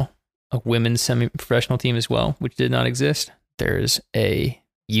 There's now a women's semi-professional team as well, which did not exist. There's a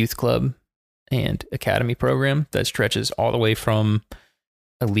youth club and academy program that stretches all the way from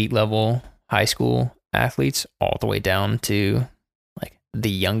elite level high school athletes all the way down to like the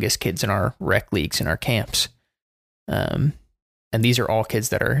youngest kids in our rec leagues and our camps. And these are all kids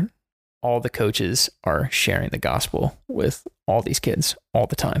that all the coaches are sharing the gospel with all these kids all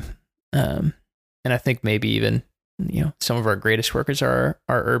the time. And I think maybe even, some of our greatest workers are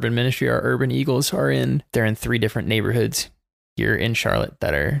our urban ministry, our urban Eagles they're in 3 different neighborhoods here in Charlotte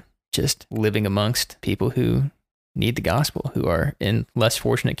that are just living amongst people who need the gospel, who are in less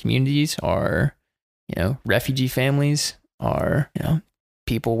fortunate communities, are, refugee families, are,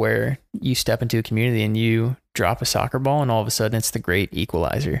 people where you step into a community and you drop a soccer ball and all of a sudden it's the great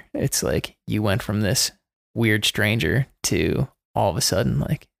equalizer. It's like you went from this weird stranger to all of a sudden,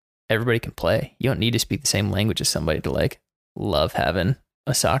 like, everybody can play. You don't need to speak the same language as somebody to like love having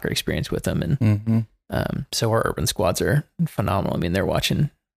a soccer experience with them. And so our urban squads are phenomenal. I mean,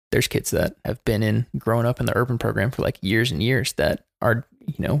 there's kids that have grown up in the urban program for like years and years that are,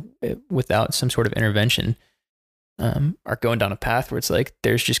 without some sort of intervention, are going down a path where it's like,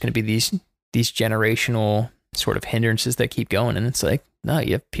 there's just going to be these generational sort of hindrances that keep going. And it's like, no,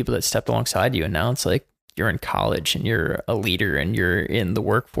 you have people that stepped alongside you. And now it's like, you're in college and you're a leader and you're in the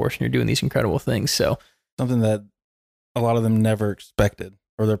workforce and you're doing these incredible things. So something that a lot of them never expected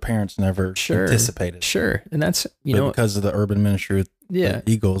or their parents never anticipated. Sure. And that's, because of the urban ministry with the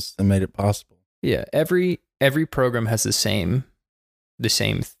Eagles that made it possible. Yeah. Every program has the same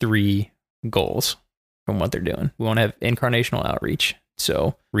 3 goals from what they're doing. We want to have incarnational outreach.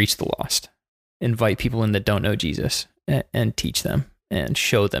 So reach the lost, invite people in that don't know Jesus and teach them and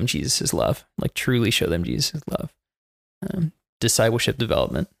show them Jesus' love, like truly show them Jesus' love. Discipleship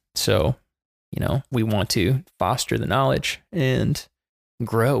development. So, we want to foster the knowledge and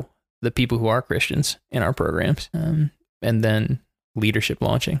grow the people who are Christians in our programs. And then leadership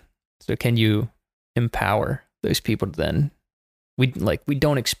launching. So can you empower those people to then, we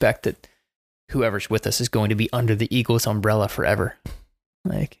don't expect that whoever's with us is going to be under the Eagles umbrella forever.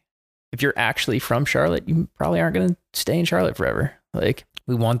 Like, if you're actually from Charlotte, you probably aren't going to stay in Charlotte forever. Like,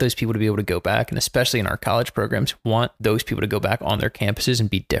 we want those people to be able to go back, and especially in our college programs, want those people to go back on their campuses and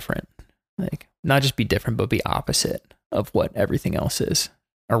be different. Like, not just be different, but be opposite of what everything else is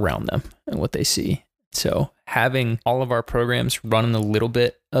around them and what they see. So having all of our programs run in a little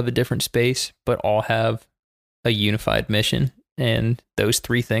bit of a different space, but all have a unified mission and those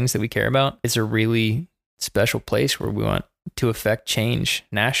 3 things that we care about, is a really special place where we want to affect change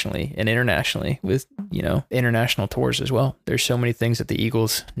nationally and internationally with, international tours as well. There's so many things that the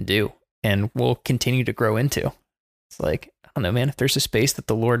Eagles do and will continue to grow into. It's like, I don't know, man, if there's a space that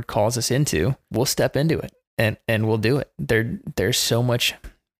the Lord calls us into, we'll step into it and we'll do it. There's so much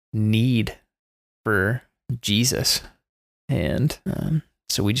need for Jesus. And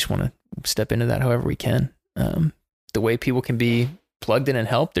so we just want to step into that however we can. The way people can be plugged in and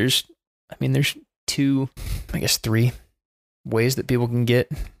help, there's 3 ways that people can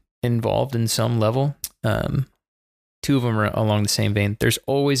get involved in some level. 2 of them are along the same vein. There's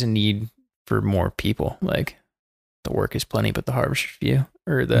always a need for more people. Like, the work is plenty, but the harvest is few.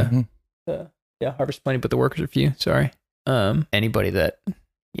 Or harvest plenty, but the workers are few. Sorry. Anybody that,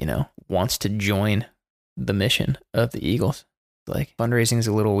 wants to join the mission of the Eagles. Like, fundraising is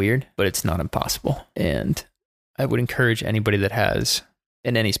a little weird, but it's not impossible. And I would encourage anybody that has,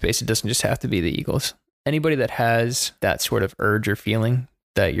 in any space, it doesn't just have to be the Eagles, anybody that has that sort of urge or feeling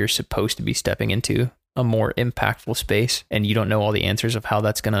that you're supposed to be stepping into a more impactful space and you don't know all the answers of how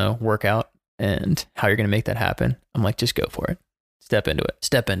that's going to work out and how you're going to make that happen, I'm like, just go for it. Step into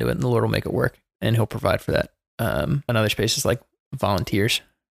it, and the Lord will make it work, and He'll provide for that. Another space is like volunteers,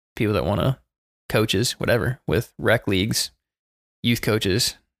 people that want to, coaches, whatever, with rec leagues, youth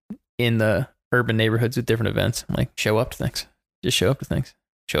coaches in the urban neighborhoods with different events. I'm like, show up to things. Just show up to things.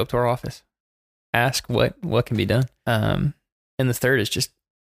 Show up to our office. Ask what can be done. And the third is just,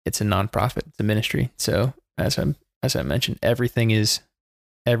 it's a nonprofit. It's a ministry. So as I mentioned, everything is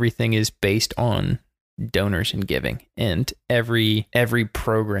based on donors and giving, and every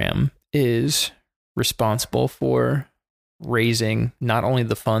program is responsible for raising not only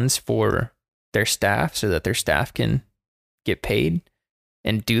the funds for their staff so that their staff can get paid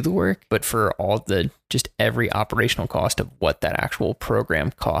and do the work, but for all just every operational cost of what that actual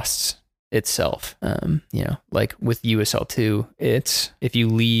program costs itself. Like with USL2, it's, if you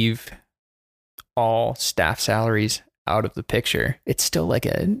leave all staff salaries out of the picture, it's still like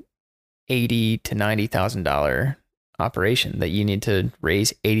a $80,000 to $90,000 operation that you need to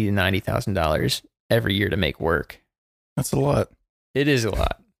raise $80,000 to $90,000 every year to make work. That's a lot. It is a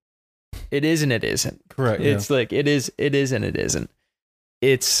lot. It is and it isn't. Correct. It's like it is and it isn't.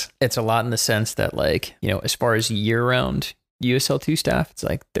 It's a lot in the sense that, like, as far as year-round USL2 staff, it's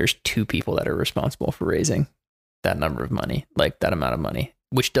like there's 2 people that are responsible for raising that number of money, like that amount of money,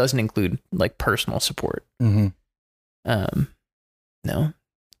 which doesn't include like personal support. Mm-hmm. No,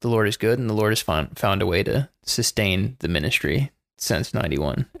 the Lord is good, and the Lord has found a way to sustain the ministry since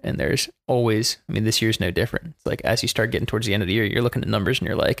 91. And there's always, this year's no different. It's like, as you start getting towards the end of the year, you're looking at numbers and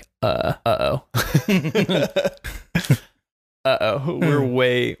you're like, uh-oh.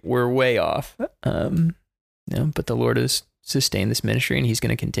 we're way off. But the Lord has sustained this ministry, and He's going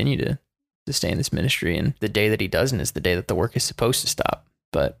to continue to sustain this ministry. And the day that He doesn't is the day that the work is supposed to stop.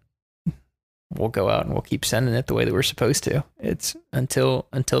 But we'll go out and we'll keep sending it the way that we're supposed to. It's until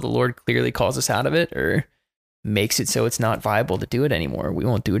the Lord clearly calls us out of it or makes it so it's not viable to do it anymore. We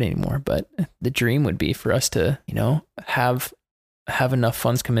won't do it anymore. But the dream would be for us to, have enough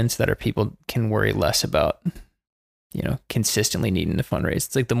funds come in so that our people can worry less about, consistently needing to fundraise.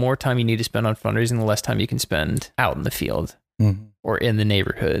 It's like the more time you need to spend on fundraising, the less time you can spend out in the field or in the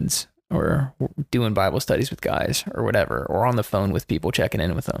neighborhoods or doing Bible studies with guys or whatever, or on the phone with people checking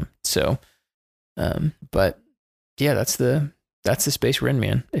in with them. So, but yeah, that's the space we're in,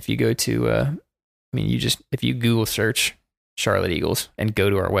 man. If you go to I mean, if you Google search Charlotte Eagles and go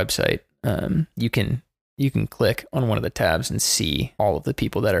to our website, you can click on one of the tabs and see all of the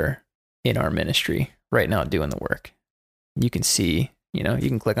people that are in our ministry right now doing the work. You can see, you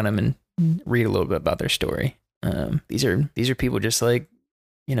can click on them and read a little bit about their story. These are people just like,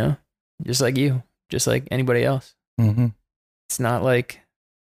 just like you, just like anybody else. Mm-hmm. It's not like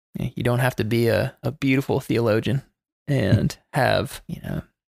you don't have to be a beautiful theologian and have,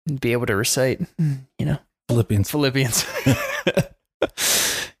 be able to recite, Philippians.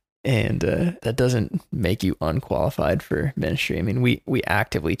 And that doesn't make you unqualified for ministry. I mean, we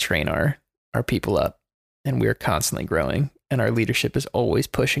actively train our people up, and we're constantly growing, and our leadership is always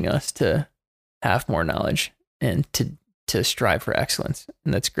pushing us to have more knowledge and to strive for excellence.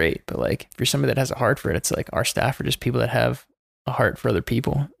 And that's great. But like, if you're somebody that has a heart for it, it's like our staff are just people that have a heart for other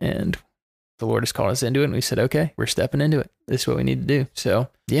people, and the Lord has called us into it, and we said, okay, we're stepping into it. This is what we need to do. So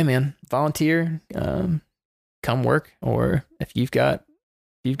yeah, man, volunteer, come work, or if you've got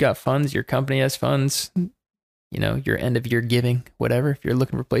funds, your company has funds, your end of year giving, whatever, if you're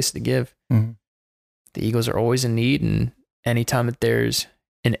looking for places to give, mm-hmm. The Eagles are always in need. And anytime that there's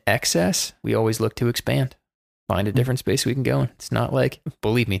an excess, we always look to expand, find a different space we can go in. It's not like,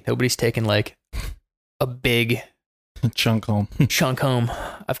 believe me, nobody's taking like a big chunk home.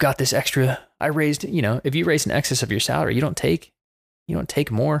 I've got this extra. I raised, if you raise an excess of your salary, you don't take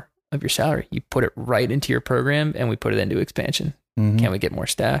more of your salary. You put it right into your program, and we put it into expansion. Mm-hmm. Can we get more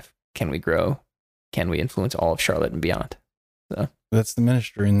staff? Can we grow? Can we influence all of Charlotte and beyond? So that's the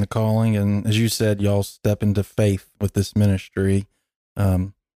ministry and the calling. And as you said, y'all step into faith with this ministry.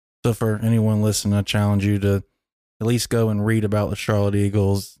 So for anyone listening, I challenge you to at least go and read about the Charlotte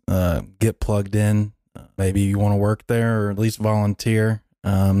Eagles, get plugged in. Maybe you want to work there, or at least volunteer.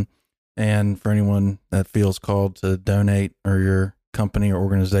 And for anyone that feels called to donate, or your company or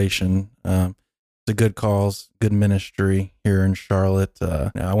organization, it's a good cause, good ministry here in Charlotte.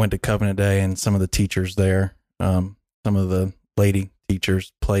 I went to Covenant Day, and some of the teachers there, some of the lady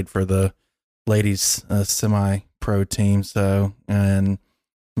teachers played for the ladies semi-pro team. So, and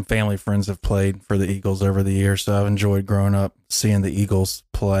some family friends have played for the Eagles over the years. So I've enjoyed growing up seeing the Eagles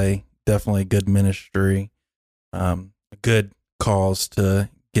play. Definitely good ministry, a good cause to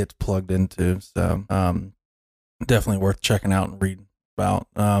get plugged into. So definitely worth checking out and reading about.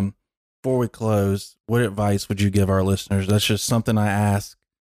 Before we close, what advice would you give our listeners? That's just something I ask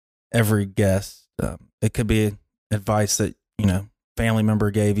every guest. It could be advice that, family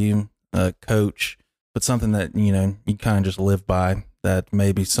member gave you, a coach, but something that, you kind of just live by, that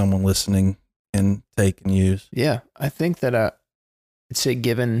maybe someone listening can take and use. Yeah, I think that I'd say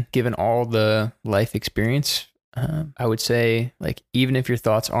given all the life experience, I would say, like, even if your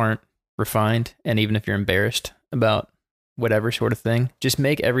thoughts aren't refined, and even if you're embarrassed about whatever sort of thing, just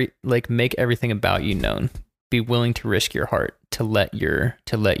make everything about you known. Be willing to risk your heart to let your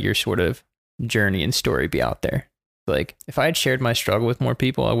sort of journey and story be out there. Like, if I had shared my struggle with more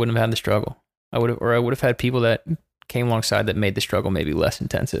people, I wouldn't have had the struggle. I would have had people that came alongside that made the struggle maybe less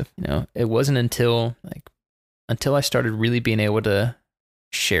intensive. It wasn't until I started really being able to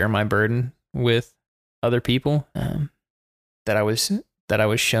share my burden with other people that I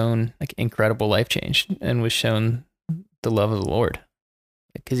was shown like incredible life change, and was shown the love of the Lord.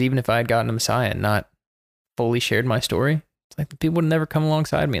 Because even if I had gotten a Messiah and not fully shared my story, it's like the people would never come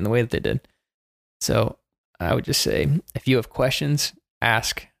alongside me in the way that they did. So I would just say, if you have questions,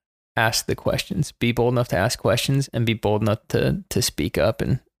 ask the questions. Be bold enough to ask questions, and be bold enough to speak up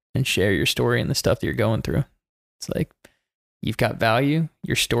and share your story and the stuff that you're going through. It's like, you've got value.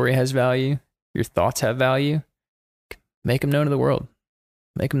 Your story has value. Your thoughts have value. Make them known to the world.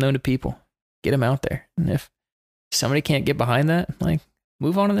 Make them known to people. Get them out there. And if somebody can't get behind that, like,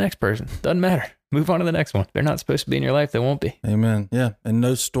 move on to the next person. Doesn't matter. Move on to the next one. They're not supposed to be in your life. They won't be. Amen. Yeah. And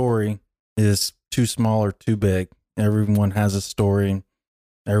no story is too small or too big. Everyone has a story.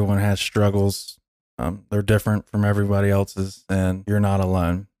 Everyone has struggles. They're different from everybody else's, and you're not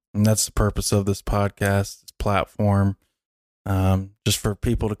alone. And that's the purpose of this podcast, this platform, just for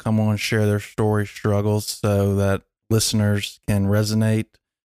people to come on and share their story, struggles, so that listeners can resonate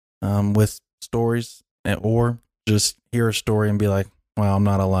with stories, or just hear a story and be like, wow, I'm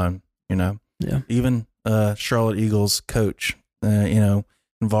not alone. Yeah. Even Charlotte Eagles coach,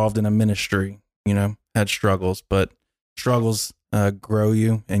 involved in a ministry, had struggles, but struggles grow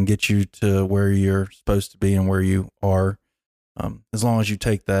you and get you to where you're supposed to be and where you are. As long as you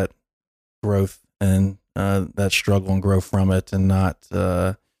take that growth and that struggle and grow from it, and not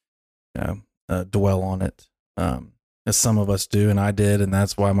dwell on it, as some of us do, and I did, and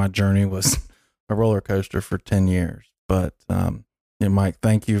that's why my journey was a roller coaster for 10 years. But Mike,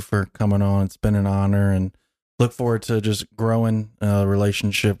 thank you for coming on. It's been an honor, and look forward to just growing a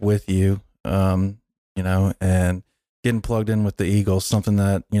relationship with you, and getting plugged in with the Eagles, something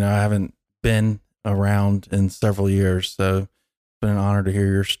that, I haven't been around in several years. So it's been an honor to hear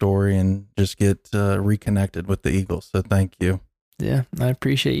your story and just get reconnected with the Eagles. So thank you. Yeah, I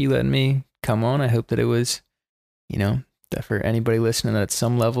appreciate you letting me come on. I hope that it was, that for anybody listening, that's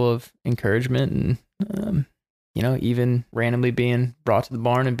some level of encouragement, and, even randomly being brought to the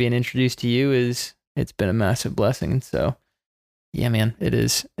barn and being introduced to you it's been a massive blessing. And so, yeah, man,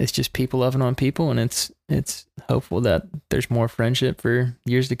 it's just people loving on people, and it's hopeful that there's more friendship for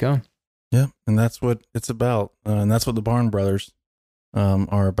years to come. Yeah. And that's what it's about. And that's what the Barn Brothers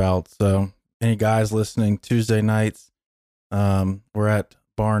are about. So any guys listening, Tuesday nights, we're at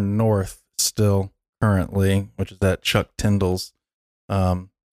Barn North still currently, which is at Chuck Tyndall's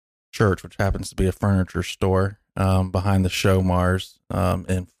church, which happens to be a furniture store behind the Showmars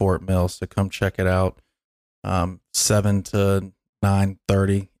in Fort Mill. So come check it out. 7 to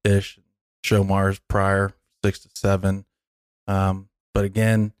 9:30 ish. Showmars prior 6 to 7. But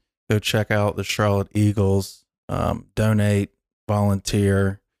again, go check out the Charlotte Eagles. Donate,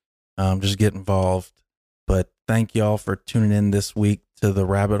 volunteer, just get involved. But thank y'all for tuning in this week to the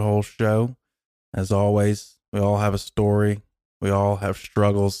Rabbit Hole Show. As always, we all have a story. We all have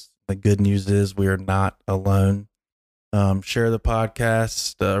struggles. The good news is we are not alone. Share the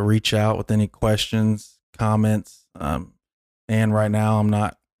podcast, reach out with any questions, comments. And right now I'm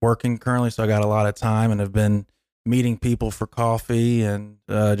not working currently, so I got a lot of time and have been meeting people for coffee and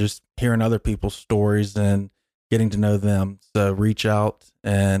just hearing other people's stories and getting to know them. So reach out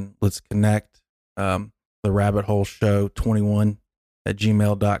and let's connect. The Rabbit Hole Show 21 at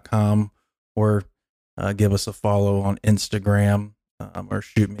gmail.com, or give us a follow on Instagram, or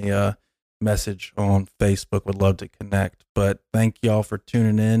shoot me a message on Facebook. Would love to connect. But thank y'all for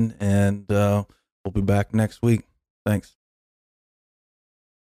tuning in, and we'll be back next week. Thanks.